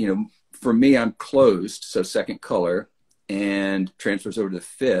 for me, I'm closed. So second color, and transfers over to the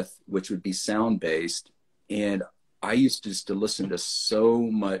 5th, which would be sound based. And I used to listen to so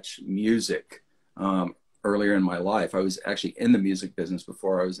much music earlier in my life. I was actually in the music business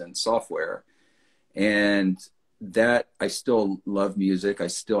before I was in software. And that, I still love music. I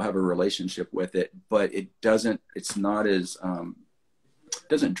still have a relationship with it, but it's not as,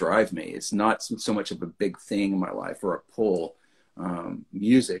 doesn't drive me. It's not so much of a big thing in my life or a pull,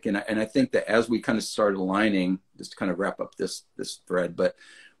 music. And I think that as we kind of started aligning, just to kind of wrap up this thread, but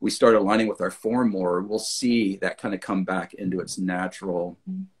we start aligning with our form more, we'll see that kind of come back into its natural,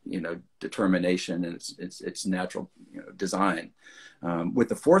 determination and its natural, design. With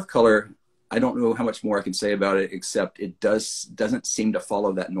the 4th color, I don't know how much more I can say about it, except it doesn't seem to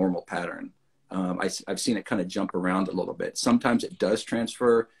follow that normal pattern. I've seen it kind of jump around a little bit. Sometimes it does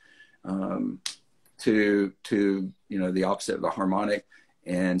transfer to the opposite of the harmonic,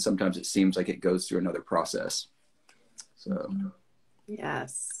 and sometimes it seems like it goes through another process. So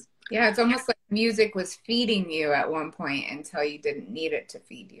yes. Yeah, it's almost like music was feeding you at one point until you didn't need it to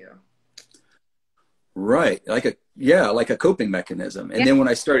feed you. Right. Like a coping mechanism. And then when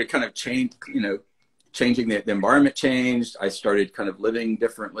I started kind of changing the environment changed, I started kind of living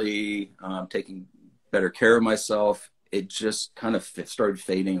differently, taking better care of myself. It just kind of started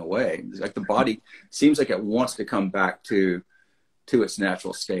fading away. It's like the body seems like it wants to come back to its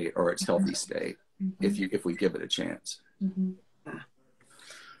natural state or its healthy state, if we give it a chance.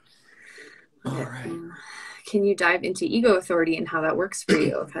 All right. Can you dive into ego authority and how that works for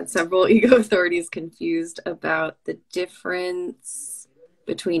you? I've had several ego authorities confused about the difference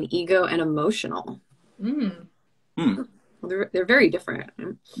between ego and emotional. Well, they're very different.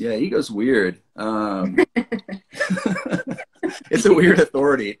 Yeah, ego's weird. It's a weird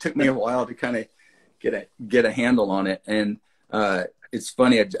authority. It took me a while to kind of get a handle on it, and it's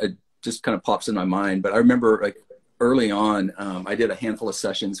funny. It just kind of pops in my mind. But I remember, like, early on, I did a handful of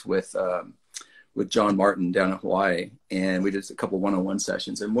sessions with John Martin down in Hawaii, and we did a couple one-on-one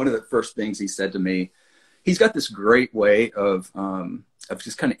sessions. And one of the first things he said to me, he's got this great way of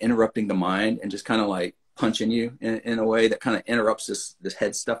just kind of interrupting the mind and just kind of like punching you in a way that kind of interrupts this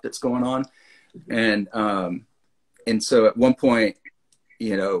head stuff that's going on. And so at one point,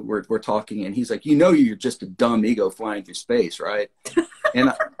 we're talking, and he's like, you're just a dumb ego flying through space, right?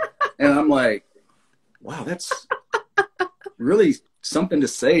 And I'm like, wow, that's really something to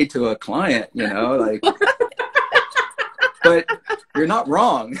say to a client, like, but you're not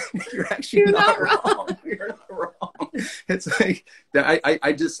wrong. You're actually not wrong. You're not wrong. It's like,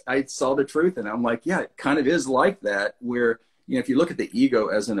 I saw the truth, and I'm like, yeah, it kind of is like that, where, if you look at the ego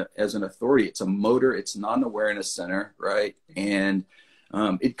as an authority, it's a motor, it's not an awareness center, right? And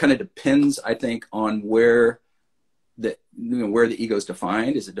it kind of depends, I think, on where the ego is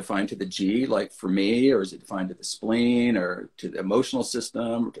defined. Is it defined to the G, like for me, or is it defined to the spleen or to the emotional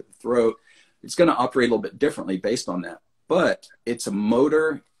system or to the throat? It's going to operate a little bit differently based on that. But it's a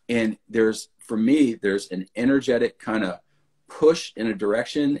motor, and for me, there's an energetic kind of push in a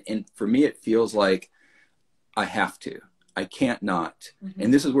direction. And for me, it feels like I have to. I can't not.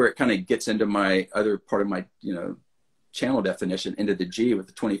 And this is where it kind of gets into my other part of my, channel definition, into the G with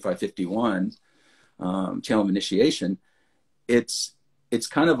the 2551 channel of initiation. It's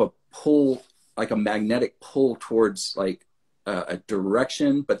kind of a pull, like a magnetic pull towards like a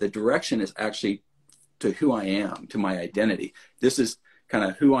direction, but the direction is actually to who I am, to my identity. This is kind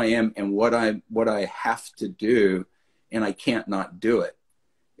of who I am and what I have to do, and I can't not do it,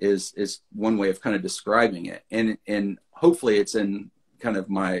 is one way of kind of describing it. And hopefully it's in kind of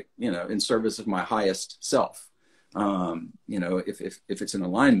my, in service of my highest self, if it's in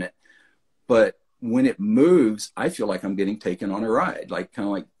alignment. But when it moves, I feel like I'm getting taken on a ride, like kind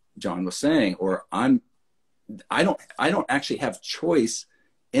of like John was saying, or I don't actually have choice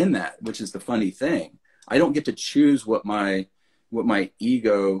in that, which is the funny thing. I don't get to choose what my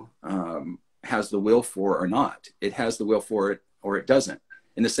ego has the will for or not. It has the will for it or it doesn't.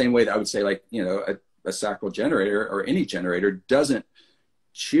 In the same way that I would say, like, a sacral generator or any generator doesn't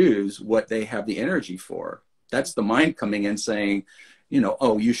choose what they have the energy for. That's the mind coming in saying,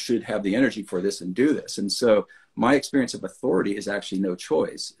 oh, you should have the energy for this and do this. And so my experience of authority is actually no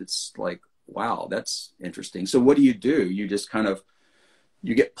choice. It's like, wow, that's interesting. So what do? You just kind of,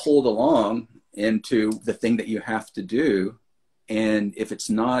 you get pulled along into the thing that you have to do. And if it's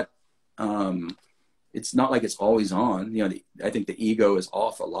not like it's always on, I think the ego is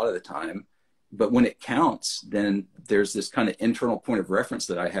off a lot of the time, but when it counts, then there's this kind of internal point of reference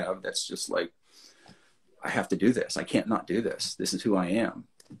that I have. That's just like, I have to do this. I can't not do this. This is who I am.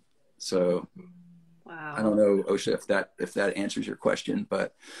 So wow. I don't know, Osha, if that answers your question,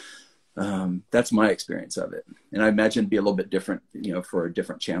 but that's my experience of it. And I imagine it'd be a little bit different, for a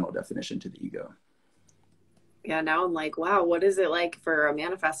different channel definition to the ego. Yeah. Now I'm like, wow, what is it like for a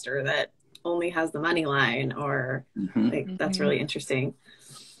manifestor that only has the money line, or like, that's really interesting.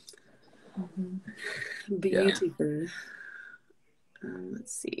 Beautiful. Yeah.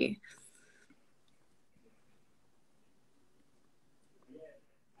 Let's see.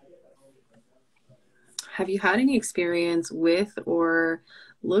 Have you had any experience with or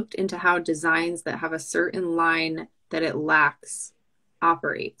looked into how designs that have a certain line that it lacks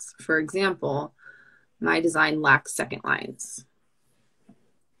operates? For example, my design lacks second lines.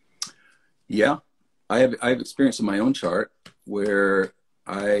 Yeah, I have experience in my own chart where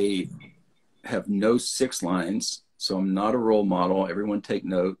I have no 6 lines, so I'm not a role model. Everyone take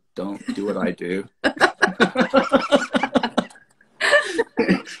note. Don't do what I do.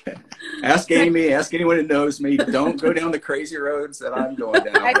 Ask Amy, ask anyone who knows me. Don't go down the crazy roads that I'm going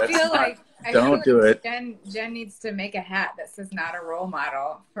down. I feel like do it. Jen needs to make a hat that says "not a role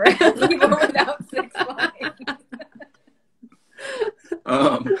model" for people without 6 lines.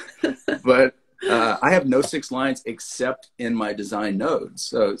 But I have no 6 lines except in my design nodes.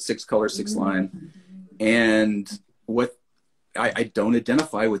 So 6 color, 6 line, and what I don't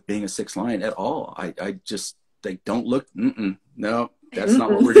identify with being a 6 line at all. I just, they don't look. No. That's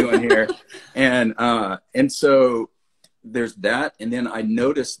not what we're doing here. And so there's that. And then I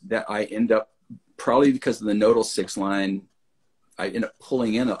noticed that I end up, probably because of the nodal 6 line, I end up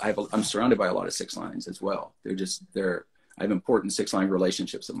pulling in, I'm surrounded by a lot of 6 lines as well. I have important 6 line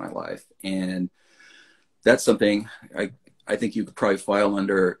relationships in my life. And that's something I think you could probably file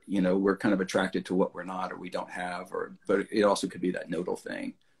under, we're kind of attracted to what we're not, or we don't have, but it also could be that nodal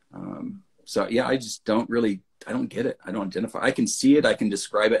thing. So yeah, I just don't get it. I don't identify. I can see it. I can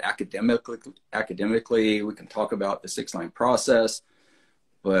describe it academically. We can talk about the 6 line process,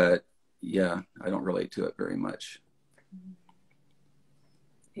 but yeah, I don't relate to it very much.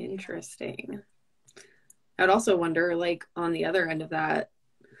 Interesting. I'd also wonder, like, on the other end of that,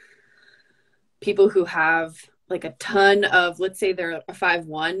 people who have like a ton of, let's say they're a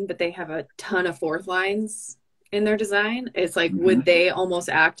 5-1, but they have a ton of 4th lines in their design. It's like, would they almost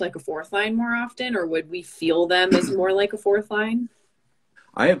act like a 4th line more often, or would we feel them as more like a 4th line?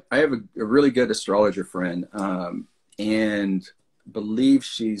 I have a really good astrologer friend, and believe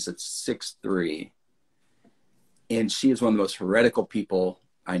she's at 6'3", and she is one of the most heretical people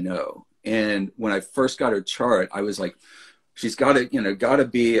I know. And when I first got her chart, I was like, she's got to, got to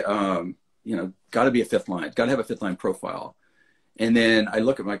be a 5th line, got to have a 5th line profile. And then I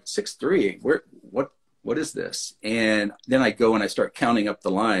look at my 6'3", what is this? And then I go and I start counting up the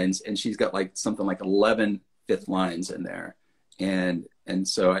lines, and she's got like something like 11 5th lines in there. And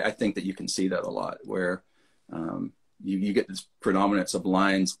so I think that you can see that a lot, where you get this predominance of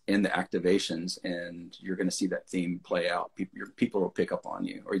lines in the activations, and you're going to see that theme play out. People will pick up on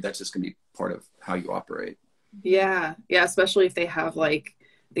you, or that's just going to be part of how you operate. Yeah. Yeah. Especially if they have like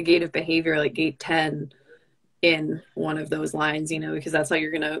the gate of behavior, like gate 10 in one of those lines, because that's how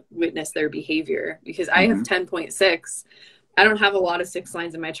you're going to witness their behavior. Because I have 10.6. I don't have a lot of 6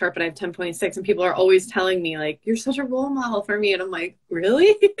 lines in my chart, but I have 10.6, and people are always telling me like, you're such a role model for me. And I'm like,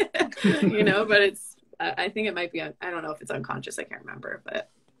 really? But I think it might be, I don't know if it's unconscious. I can't remember, but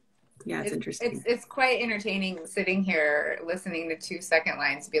yeah, it's interesting. It's quite entertaining sitting here listening to 2 second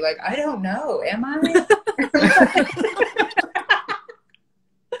lines be like, I don't know. Am I?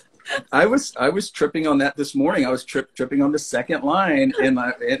 I was tripping on that this morning. I was tripping on the 2nd line,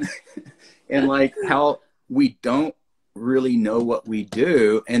 and like how we don't really know what we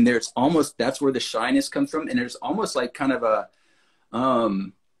do, and that's where the shyness comes from, and there's almost like kind of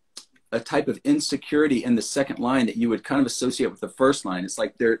a type of insecurity in the 2nd line that you would kind of associate with the 1st line. It's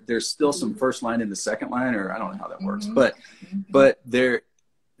like there's still some 1st line in the 2nd line, or I don't know how that works, but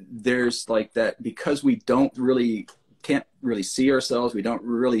there's like that, because we can't really see ourselves. We don't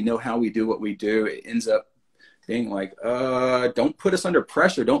really know how we do what we do. It ends up being like, don't put us under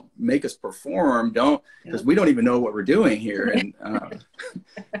pressure. Don't make us perform. Don't, because we don't even know what we're doing here. And,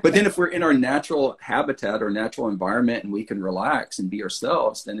 but then if we're in our natural habitat or natural environment and we can relax and be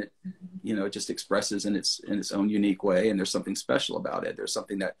ourselves, then it, you know, it just expresses in its own unique way. And there's something special about it. There's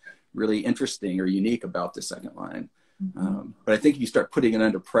something that really interesting or unique about the second line. But I think if you start putting it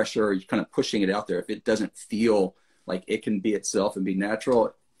under pressure, or you're kind of pushing it out there, if it doesn't feel like it can be itself and be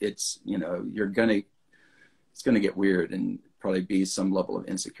natural, it's, you know, it's going to get weird and probably be some level of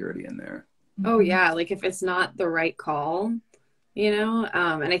insecurity in there. Oh yeah. Like if it's not the right call, you know?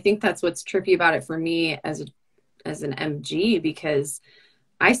 And I think that's what's trippy about it for me as an MG, because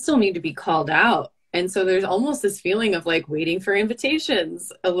I still need to be called out. And so there's almost this feeling of like waiting for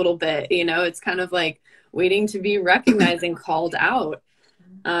invitations a little bit, you know, it's kind of like waiting to be recognized and called out.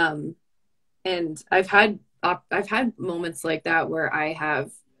 And I've had moments like that where I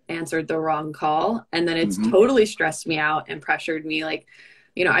have answered the wrong call, and then it's totally stressed me out and pressured me. Like,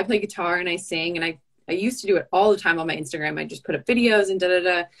 you know, I play guitar and I sing, and I used to do it all the time on my Instagram. I just put up videos and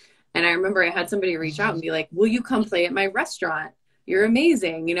and I remember I had somebody reach out and be like, will you come play at my restaurant? You're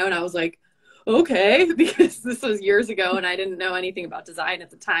amazing, you know? And I was like, okay, because this was years ago and I didn't know anything about design at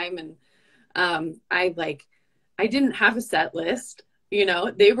the time. And I didn't have a set list. You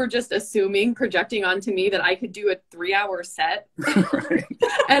know, they were just projecting onto me that I could do a 3-hour set. Right.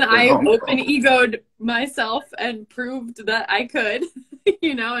 And I open egoed myself and proved that I could,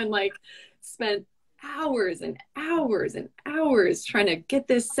 you know, and like spent hours and hours and hours trying to get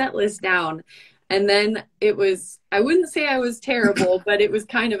this set list down. And then I wouldn't say I was terrible, but it was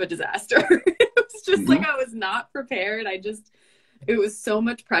kind of a disaster. It was just like, I was not prepared. It was so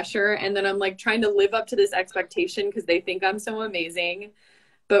much pressure. And then I'm like trying to live up to this expectation because they think I'm so amazing.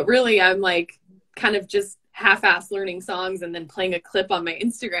 But really, I'm like kind of just half-ass learning songs and then playing a clip on my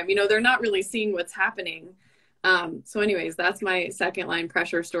Instagram. You know, they're not really seeing what's happening. So anyways, that's my second line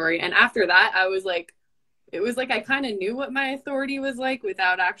pressure story. And after that, it was like I kind of knew what my authority was like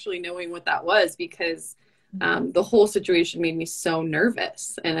without actually knowing what that was, because the whole situation made me so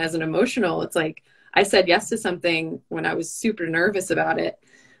nervous. And as an emotional, it's like, I said yes to something when I was super nervous about it.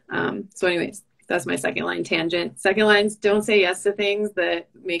 So anyways, that's my second line tangent. Second lines, don't say yes to things that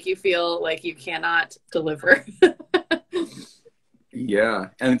make you feel like you cannot deliver. Yeah.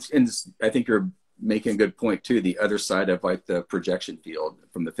 And I think you're making a good point too. The other side of like the projection field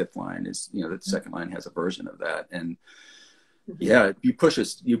from the fifth line is, you know, the second line has a version of that. And yeah, you push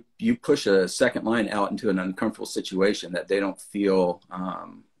a second line out into an uncomfortable situation that they don't feel,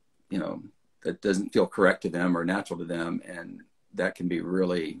 you know, that doesn't feel correct to them or natural to them. And that can be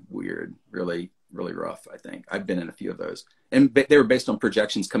really weird, really, really rough. I think I've been in a few of those, and they were based on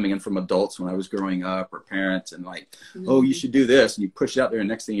projections coming in from adults when I was growing up, or parents, and like, oh, you should do this. And you push it out there, and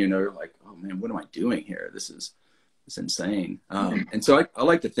next thing you know, you're like, oh man, what am I doing here? It's insane. And so I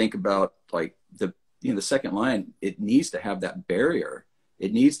like to think about like the second line, it needs to have that barrier.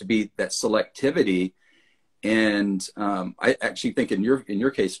 It needs to be that selectivity. And I actually think in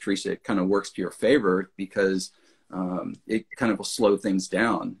your case, Teresa, it kind of works to your favor, because it kind of will slow things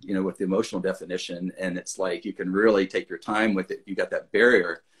down, you know, with the emotional definition. And it's like you can really take your time with it. You got that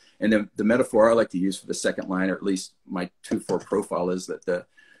barrier. And then the metaphor I like to use for the second line, or at least my 2-4 profile, is that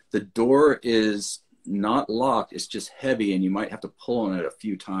the door is not locked. It's just heavy, and you might have to pull on it a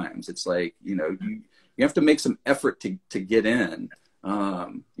few times. It's like, you know, you have to make some effort to get in.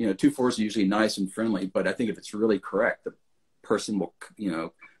 You know, 2-4 is usually nice and friendly, but I think if it's really correct, the person will, you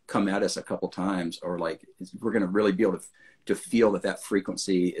know, come at us a couple times, or like we're going to really be able to feel that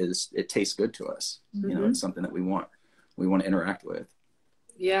frequency it tastes good to us. You know, it's something that we want to interact with.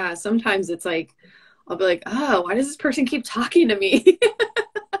 Yeah. Sometimes it's like, I'll be like, oh, why does this person keep talking to me?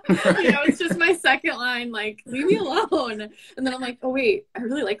 You know, it's just my second line, like, leave me alone. And then I'm like, oh wait, I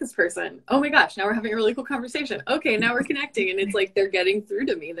really like this person. Oh my gosh, now we're having a really cool conversation. Okay, now we're connecting. And it's like they're getting through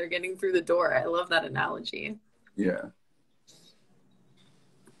to me. They're getting through the door. I love that analogy. Yeah.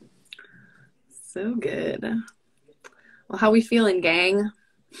 So good. Well, how we feeling, gang?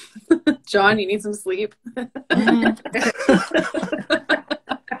 John, you need some sleep?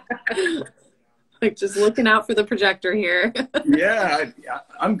 Like just looking out for the projector here. Yeah,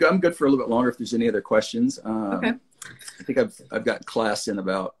 I'm good for a little bit longer if there's any other questions. Okay. I think I've got class in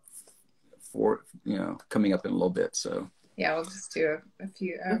about 4, you know, coming up in a little bit. So yeah, we'll just do a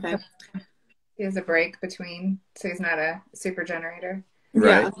few. Okay. He has a break between, so he's not a super generator.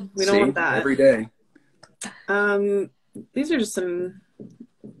 Right. Yeah, we don't want that every day. These are just I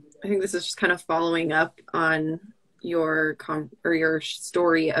think this is just kind of following up on your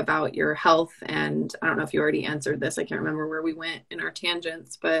story about your health. And I don't know if you already answered this. I can't remember where we went in our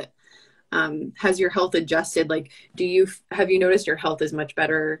tangents, but Has your health adjusted? Like, have you noticed your health is much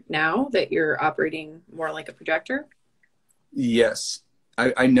better now that you're operating more like a projector? Yes.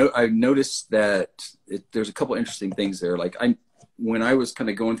 I know, I've noticed that there's a couple interesting things there. Like when I was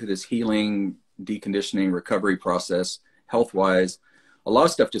kind of going through this healing, deconditioning, recovery process, health-wise, a lot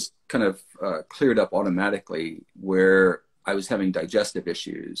of stuff just kind of cleared up automatically, where I was having digestive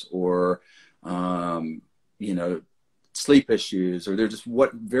issues or, you know, sleep issues, or there's just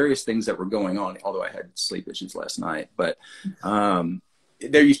various things that were going on, although I had sleep issues last night. But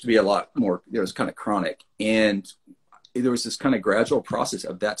there used to be a lot more, there was kind of chronic. And there was this kind of gradual process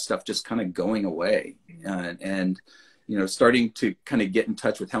of that stuff just kind of going away, and you know, starting to kind of get in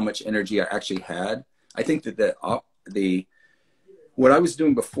touch with how much energy I actually had. I think that what I was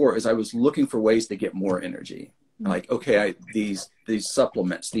doing before is I was looking for ways to get more energy. Like, okay, these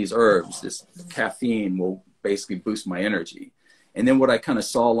supplements, these herbs, this caffeine will basically boost my energy. And then what I kind of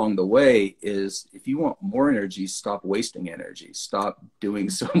saw along the way is, if you want more energy, stop wasting energy, stop doing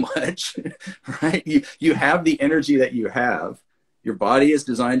so much, right? You have the energy that you have. Your body is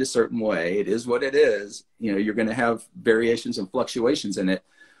designed a certain way. It is what it is. You know, you're going to have variations and fluctuations in it.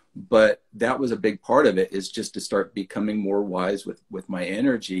 But that was a big part of it, is just to start becoming more wise with my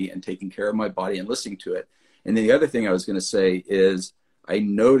energy and taking care of my body and listening to it. And then the other thing I was going to say is, I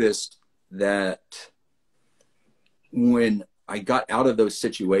noticed that when I got out of those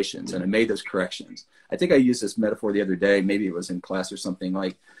situations and I made those corrections, I think I used this metaphor the other day, maybe it was in class or something,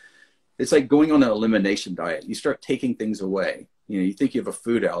 like, it's like going on an elimination diet. You start taking things away. You know, you think you have a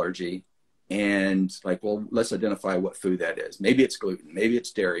food allergy, and like, well, let's identify what food that is. Maybe it's gluten, maybe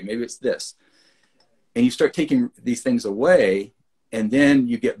it's dairy, maybe it's this. And you start taking these things away, and then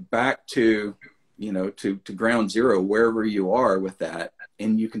you get back to, you know, to ground zero, wherever you are with that.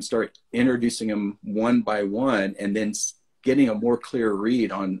 And you can start introducing them one by one, and then getting a more clear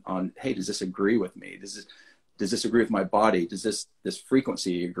read on, hey, does this agree with me? Does this agree with my body? Does this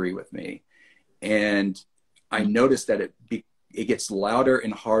frequency agree with me? And I noticed that it gets louder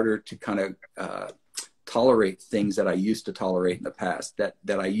and harder to kind of tolerate things that I used to tolerate in the past, that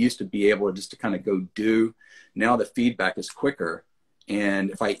I used to be able to just to kind of go do. Now the feedback is quicker. And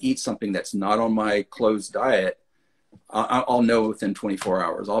if I eat something that's not on my closed diet, I'll know within 24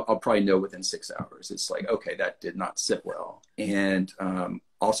 hours. I'll probably know within 6 hours. It's like, okay, that did not sit well. And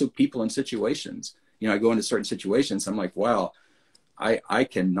also people in situations, you know, I go into certain situations, I'm like, wow, I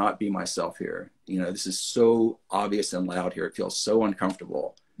cannot be myself here. You know, this is so obvious and loud here. It feels so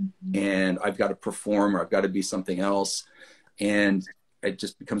uncomfortable. Mm-hmm. And I've got to perform, or I've got to be something else. And it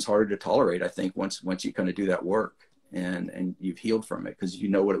just becomes harder to tolerate, I think, once you kind of do that work and you've healed from it, because you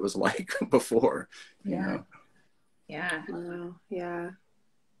know what it was like before. Yeah. You know? Yeah. Wow. Yeah.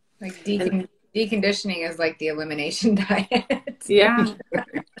 Like deconditioning is like the elimination diet. Yeah.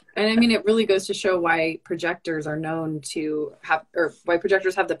 And I mean, it really goes to show why projectors are known to have, or why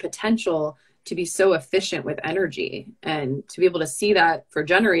projectors have the potential to be so efficient with energy, and to be able to see that for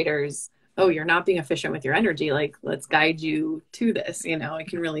generators. Oh, you're not being efficient with your energy. Like, let's guide you to this. You know, I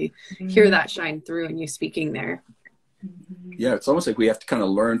can really hear that shine through in you speaking there. Yeah. It's almost like we have to kind of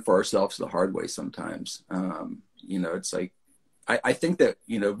learn for ourselves the hard way sometimes. You know, it's like, I think that,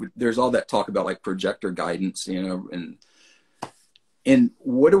 you know, there's all that talk about like projector guidance, you know, and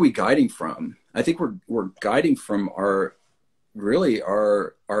what are we guiding from? I think we're guiding from our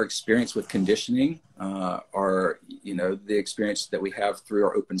experience with conditioning, you know, the experience that we have through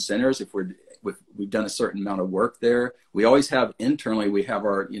our open centers. If we've done a certain amount of work there, we always have internally, we have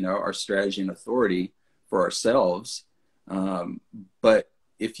our, you know, our strategy and authority for ourselves. But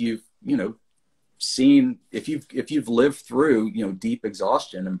if you've, you know, if you've lived through, you know, deep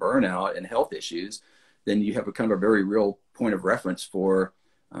exhaustion and burnout and health issues, then you have a kind of a very real point of reference for,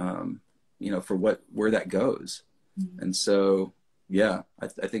 you know, for where that goes. Mm-hmm. And so, yeah, I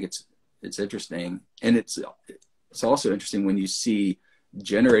think it's interesting. And it's also interesting when you see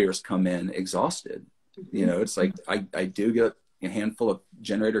generators come in exhausted. Mm-hmm. You know, it's like, I do get a handful of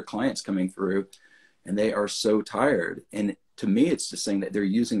generator clients coming through, and they are so tired. And to me, it's just saying that they're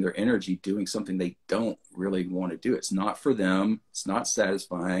using their energy doing something they don't really want to do. It's not for them. It's not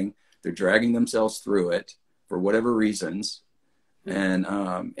satisfying. They're dragging themselves through it for whatever reasons. And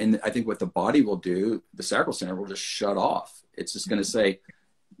I think what the body will do, the sacral center will just shut off. It's just going to say,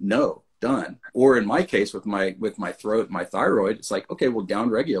 no, done. Or in my case, with my throat, my thyroid, it's like, okay, we'll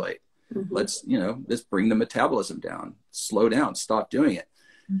down regulate. Mm-hmm. Let's bring the metabolism down, slow down, stop doing it.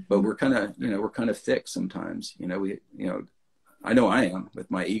 Mm-hmm. But we're kind of thick sometimes, I know I am with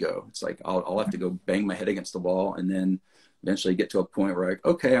my ego. It's like, I'll have to go bang my head against the wall, and then eventually get to a point where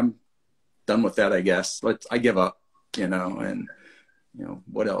okay, I'm done with that, I guess. I give up, and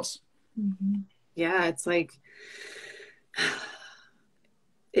what else? Yeah, it's like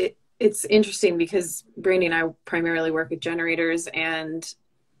it's interesting because Brandy and I primarily work with generators, and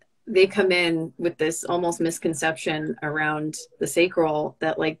they come in with this almost misconception around the sacral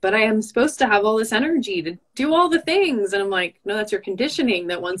that like, but I am supposed to have all this energy to do all the things. And I'm like, no, that's your conditioning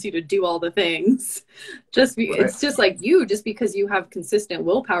that wants you to do all the things. It's just like just because you have consistent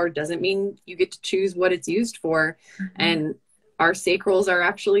willpower doesn't mean you get to choose what it's used for. And our sacrals are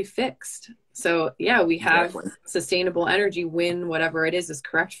actually fixed. So yeah, we have sustainable energy when whatever it is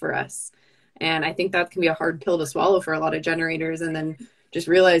correct for us. And I think that can be a hard pill to swallow for a lot of generators. And then just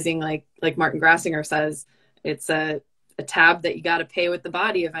realizing like Martin Grassinger says, it's a tab that you got to pay with the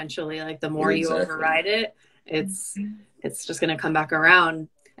body eventually. Like the more you override it, it's just going to come back around.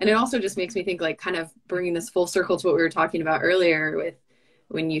 And it also just makes me think like kind of bringing this full circle to what we were talking about earlier with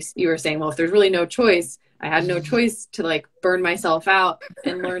when you were saying, well, if there's really no choice, I had no choice to like burn myself out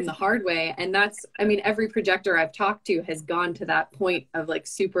and learn the hard way. And that's, I mean, every projector I've talked to has gone to that point of like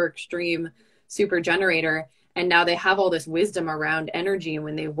super extreme, super generator. And now they have all this wisdom around energy. And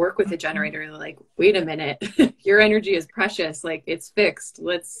when they work with a generator, they're like, wait a minute, your energy is precious. Like it's fixed.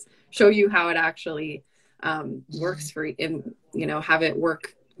 Let's show you how it actually works for you and, you know, have it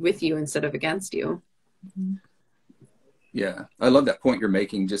work with you instead of against you. Yeah. I love that point you're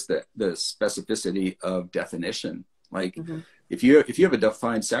making, just the specificity of definition. Like if you have a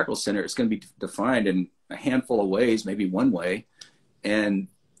defined sacral center, it's going to be defined in a handful of ways, maybe one way. And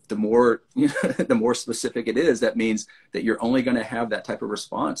the more, the more specific it is, that means that you're only going to have that type of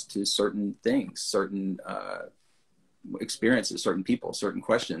response to certain things, certain experiences, certain people, certain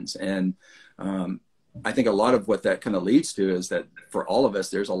questions. And I think a lot of what that kind of leads to is that for all of us,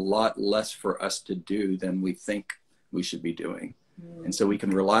 there's a lot less for us to do than we think we should be doing. And so we can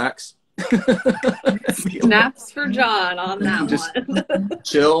relax. Snaps for John on that just one.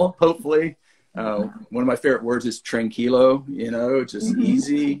 Chill, hopefully. One of my favorite words is tranquilo, just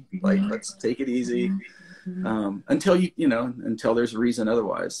easy. Like, let's take it easy until until there's a reason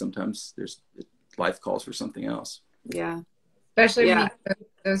otherwise. Sometimes life calls for something else. Yeah. Especially when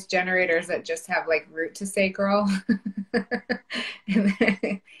those generators that just have like root to sacral, and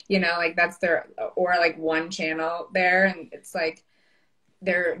then, like that's or like one channel there. And it's like,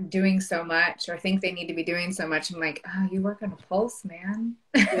 they're doing so much or think they need to be doing so much. I'm like, oh, you work on a pulse, man.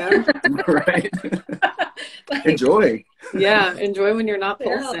 Yeah. Right. Like, enjoy. Yeah. Enjoy when you're not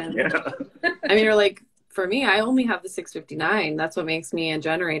pulsing. Yeah. I mean, or like for me, I only have the 659. That's what makes me a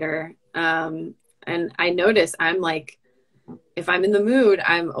generator. And I notice I'm like, if I'm in the mood,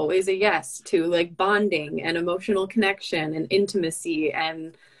 I'm always a yes to like bonding and emotional connection and intimacy.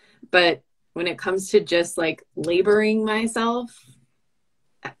 But when it comes to just like laboring myself,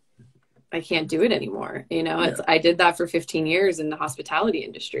 I can't do it anymore. I did that for 15 years in the hospitality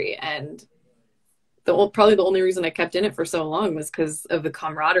industry. And probably the only reason I kept in it for so long was because of the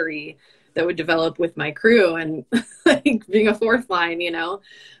camaraderie that would develop with my crew and like being a fourth line,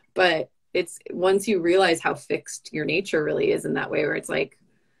 but it's once you realize how fixed your nature really is in that way, where it's like,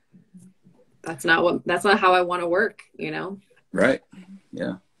 that's not how I want to work, Right.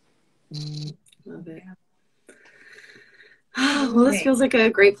 Yeah. Love it. Well, this feels like a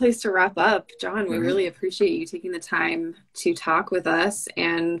great place to wrap up. John, we really appreciate you taking the time to talk with us.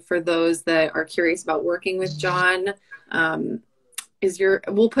 And for those that are curious about working with John,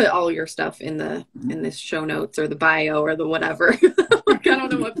 we'll put all your stuff in this show notes or the bio or the whatever. Like, I don't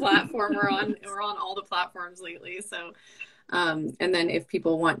know what platform we're on. We're on all the platforms lately. So, and then if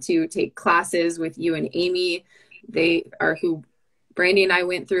people want to take classes with you and Amy, they are who Brandy and I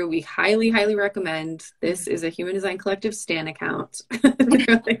went through. We highly, highly recommend. This is a Human Design Collective Stan account.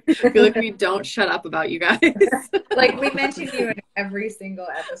 I feel like we don't shut up about you guys. Like we mentioned you in every single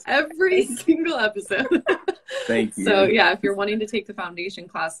episode. Every single episode. Thank you. So yeah, if you're wanting to take the foundation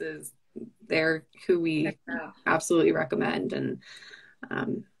classes, they're who we absolutely recommend. And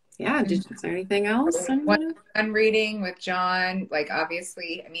is there anything else? One reading with John, like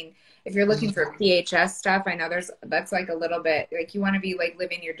obviously, I mean, if you're looking for PHS stuff, I know that's like a little bit like you want to be like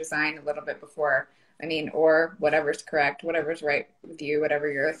living your design a little bit before, or whatever's correct, whatever's right with you,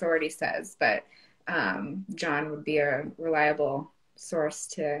 whatever your authority says. But John would be a reliable source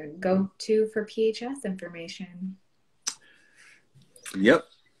to go to for PHS information. Yep.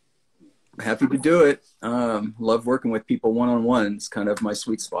 Happy to do it. Love working with people one-on-one. It's kind of my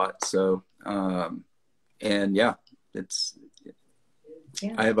sweet spot. So, and yeah,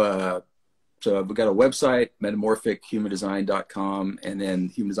 I have so we've got a website, metamorphichumandesign.com, and then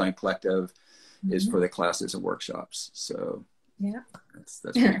Human Design Collective is for the classes and workshops. So yeah, that's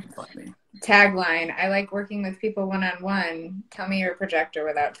where you can find me. Tagline: I like working with people one-on-one. Tell me you're a projector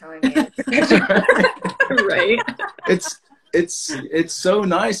without telling me you're a projector. Right. It's so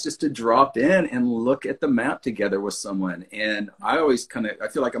nice just to drop in and look at the map together with someone. And I always I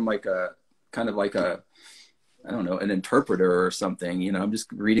feel like I'm like a kind of like a, I don't know, an interpreter or something. You know, I'm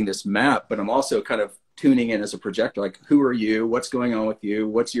just reading this map, but I'm also kind of tuning in as a projector. Like, who are you? What's going on with you?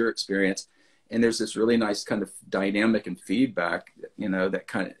 What's your experience? And there's this really nice kind of dynamic and feedback, you know, that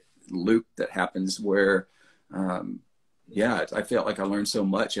kind of loop that happens where, yeah, I felt like I learned so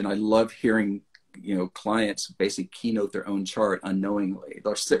much. And I love hearing, you know, clients basically keynote their own chart unknowingly.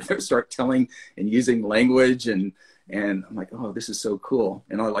 They'll start telling and using language, and I'm like, oh, this is so cool.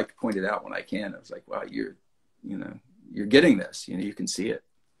 And I like to point it out when I can. I was like, wow, you know, you're getting this, you know, you can see it.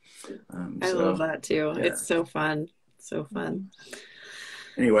 I love that too. Yeah. It's so fun. So fun.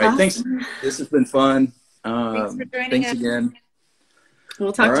 Anyway, Awesome. Thanks. This has been fun. Thanks for joining Thanks us again.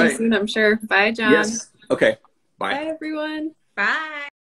 We'll talk to you soon, I'm sure. Bye, John. Yes. Okay. Bye. Bye, everyone. Bye.